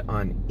mentioned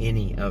on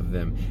any of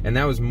them. And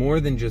that was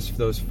more than just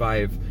those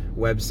 5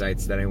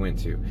 websites that I went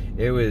to.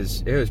 It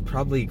was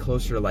probably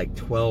closer to like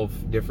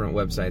 12 different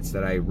websites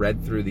that I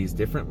read through these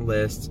different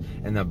lists,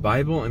 and the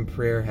Bible and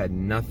prayer had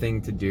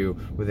nothing to do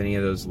with any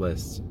of those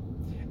lists.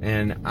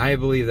 And I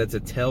believe that's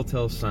a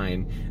telltale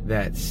sign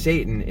that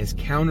Satan is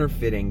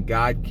counterfeiting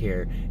God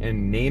care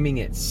and naming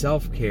it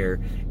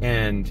self-care,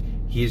 and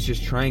he's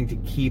just trying to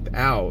keep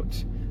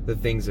out the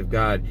things of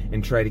God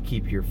and try to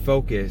keep your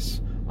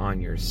focus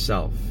on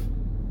yourself.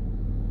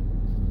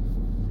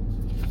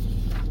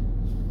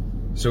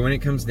 So when it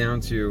comes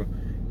down to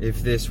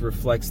if this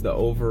reflects the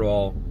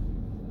overall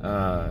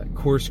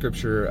core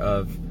scripture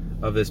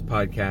of this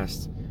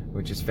podcast,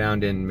 which is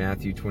found in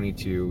Matthew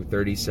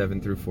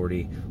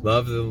 22:37-40,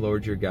 love the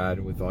Lord your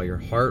God with all your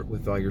heart,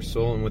 with all your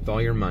soul, and with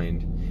all your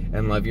mind,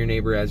 and love your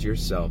neighbor as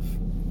yourself.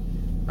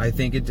 I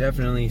think it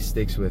definitely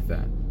sticks with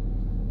that.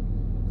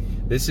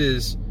 This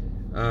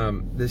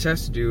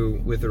has to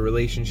do with a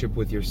relationship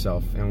with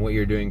yourself and what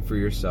you're doing for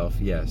yourself,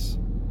 yes.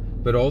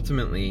 But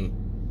ultimately,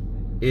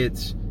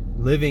 it's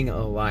living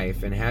a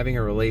life and having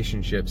a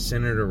relationship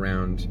centered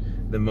around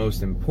the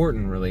most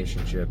important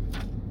relationship,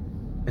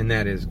 and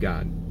that is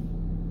God.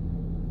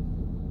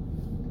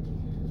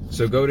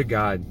 So go to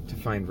God to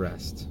find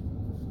rest,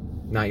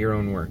 not your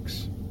own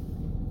works.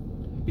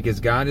 Because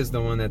God is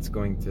the one that's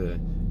going to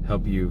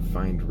help you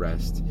find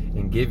rest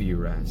and give you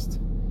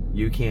rest.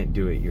 You can't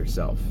do it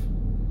yourself.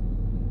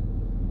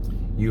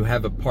 You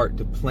have a part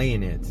to play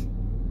in it.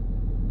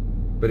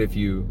 But if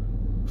you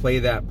play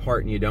that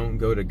part and you don't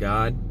go to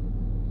God,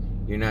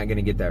 you're not going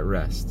to get that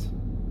rest.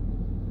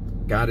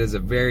 God is a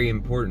very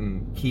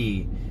important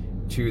key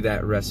to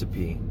that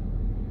recipe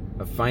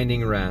of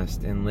finding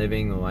rest and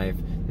living the life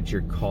that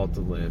you're called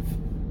to live.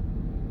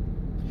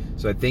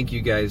 So I thank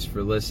you guys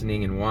for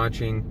listening and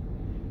watching.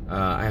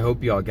 I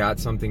hope you all got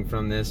something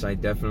from this. I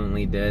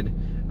definitely did.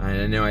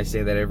 I know I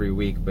say that every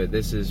week, but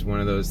this is one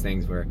of those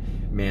things where,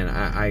 man,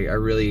 I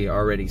really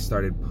already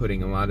started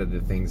putting a lot of the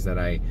things that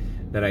I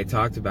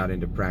talked about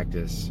into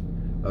practice.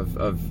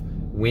 Of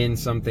when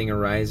something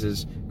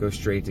arises, go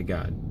straight to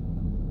God.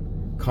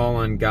 Call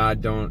on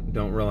God.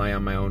 Don't rely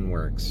on my own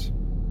works.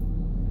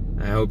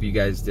 I hope you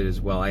guys did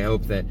as well. I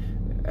hope that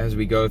as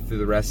we go through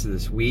the rest of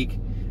this week,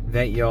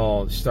 that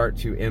y'all start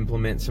to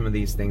implement some of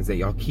these things, that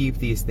y'all keep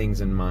these things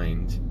in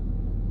mind.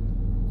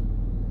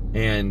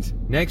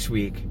 And next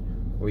week,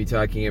 we'll be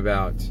talking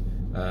about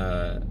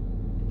a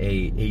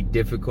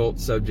difficult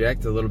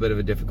subject, a little bit of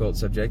a difficult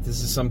subject.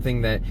 This is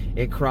something that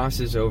it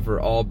crosses over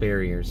all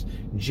barriers: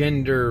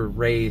 gender,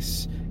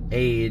 race,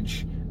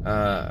 age,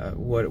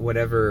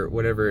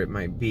 whatever it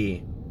might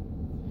be.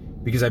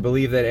 Because I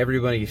believe that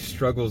everybody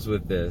struggles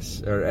with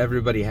this, or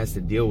everybody has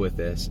to deal with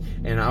this.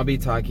 And I'll be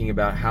talking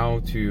about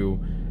how to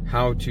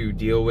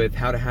deal with,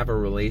 how to have a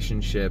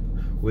relationship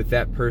with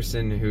that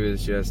person who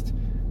is just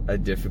a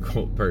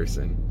difficult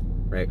person,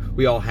 right?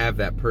 We all have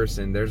that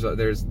person.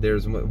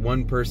 There's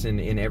one person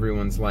in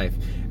everyone's life,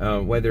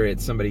 whether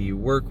it's somebody you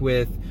work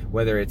with,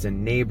 whether it's a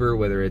neighbor,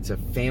 whether it's a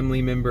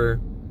family member.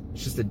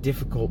 It's just a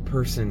difficult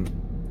person.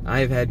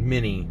 I've had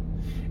many,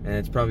 and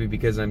it's probably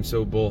because I'm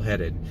so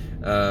bullheaded.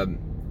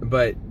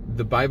 But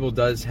the Bible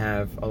does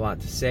have a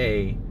lot to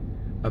say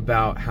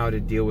about how to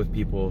deal with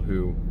people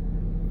who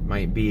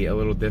might be a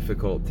little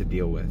difficult to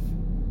deal with.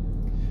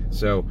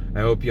 So I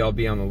hope y'all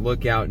be on the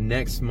lookout.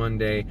 Next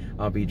Monday,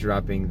 I'll be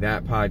dropping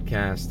that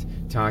podcast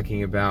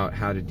talking about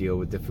how to deal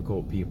with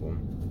difficult people.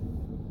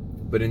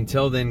 But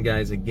until then,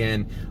 guys,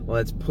 again,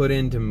 let's put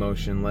into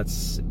motion.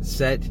 Let's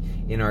set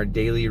in our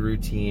daily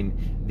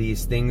routine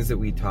these things that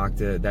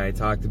I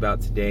talked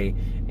about today,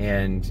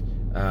 and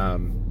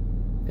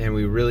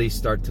we really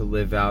start to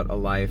live out a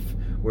life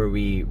where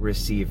we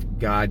receive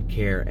God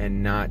care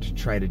and not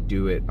try to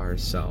do it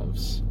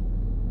ourselves.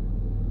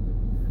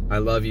 I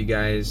love you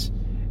guys,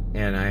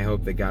 and I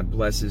hope that God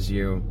blesses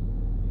you.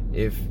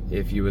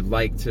 If you would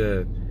like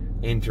to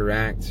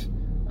interact,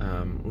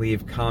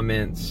 leave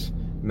comments,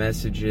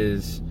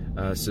 messages,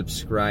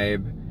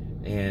 subscribe,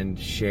 and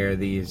share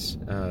these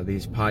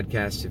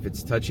podcasts. If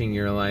it's touching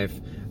your life,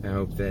 I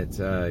hope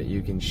that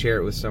you can share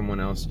it with someone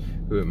else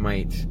who it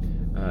might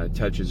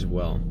touch as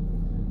well.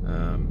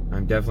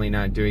 I'm definitely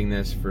not doing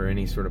this for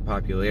any sort of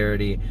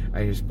popularity.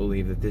 I just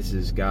believe that this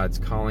is God's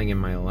calling in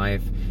my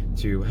life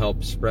to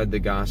help spread the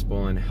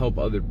gospel and help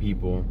other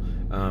people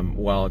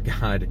while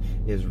God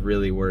is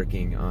really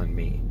working on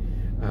me.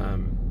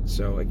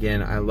 So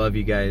again, I love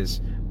you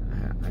guys.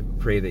 I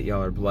pray that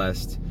y'all are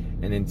blessed.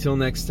 And until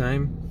next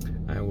time,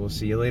 I will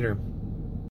see you later.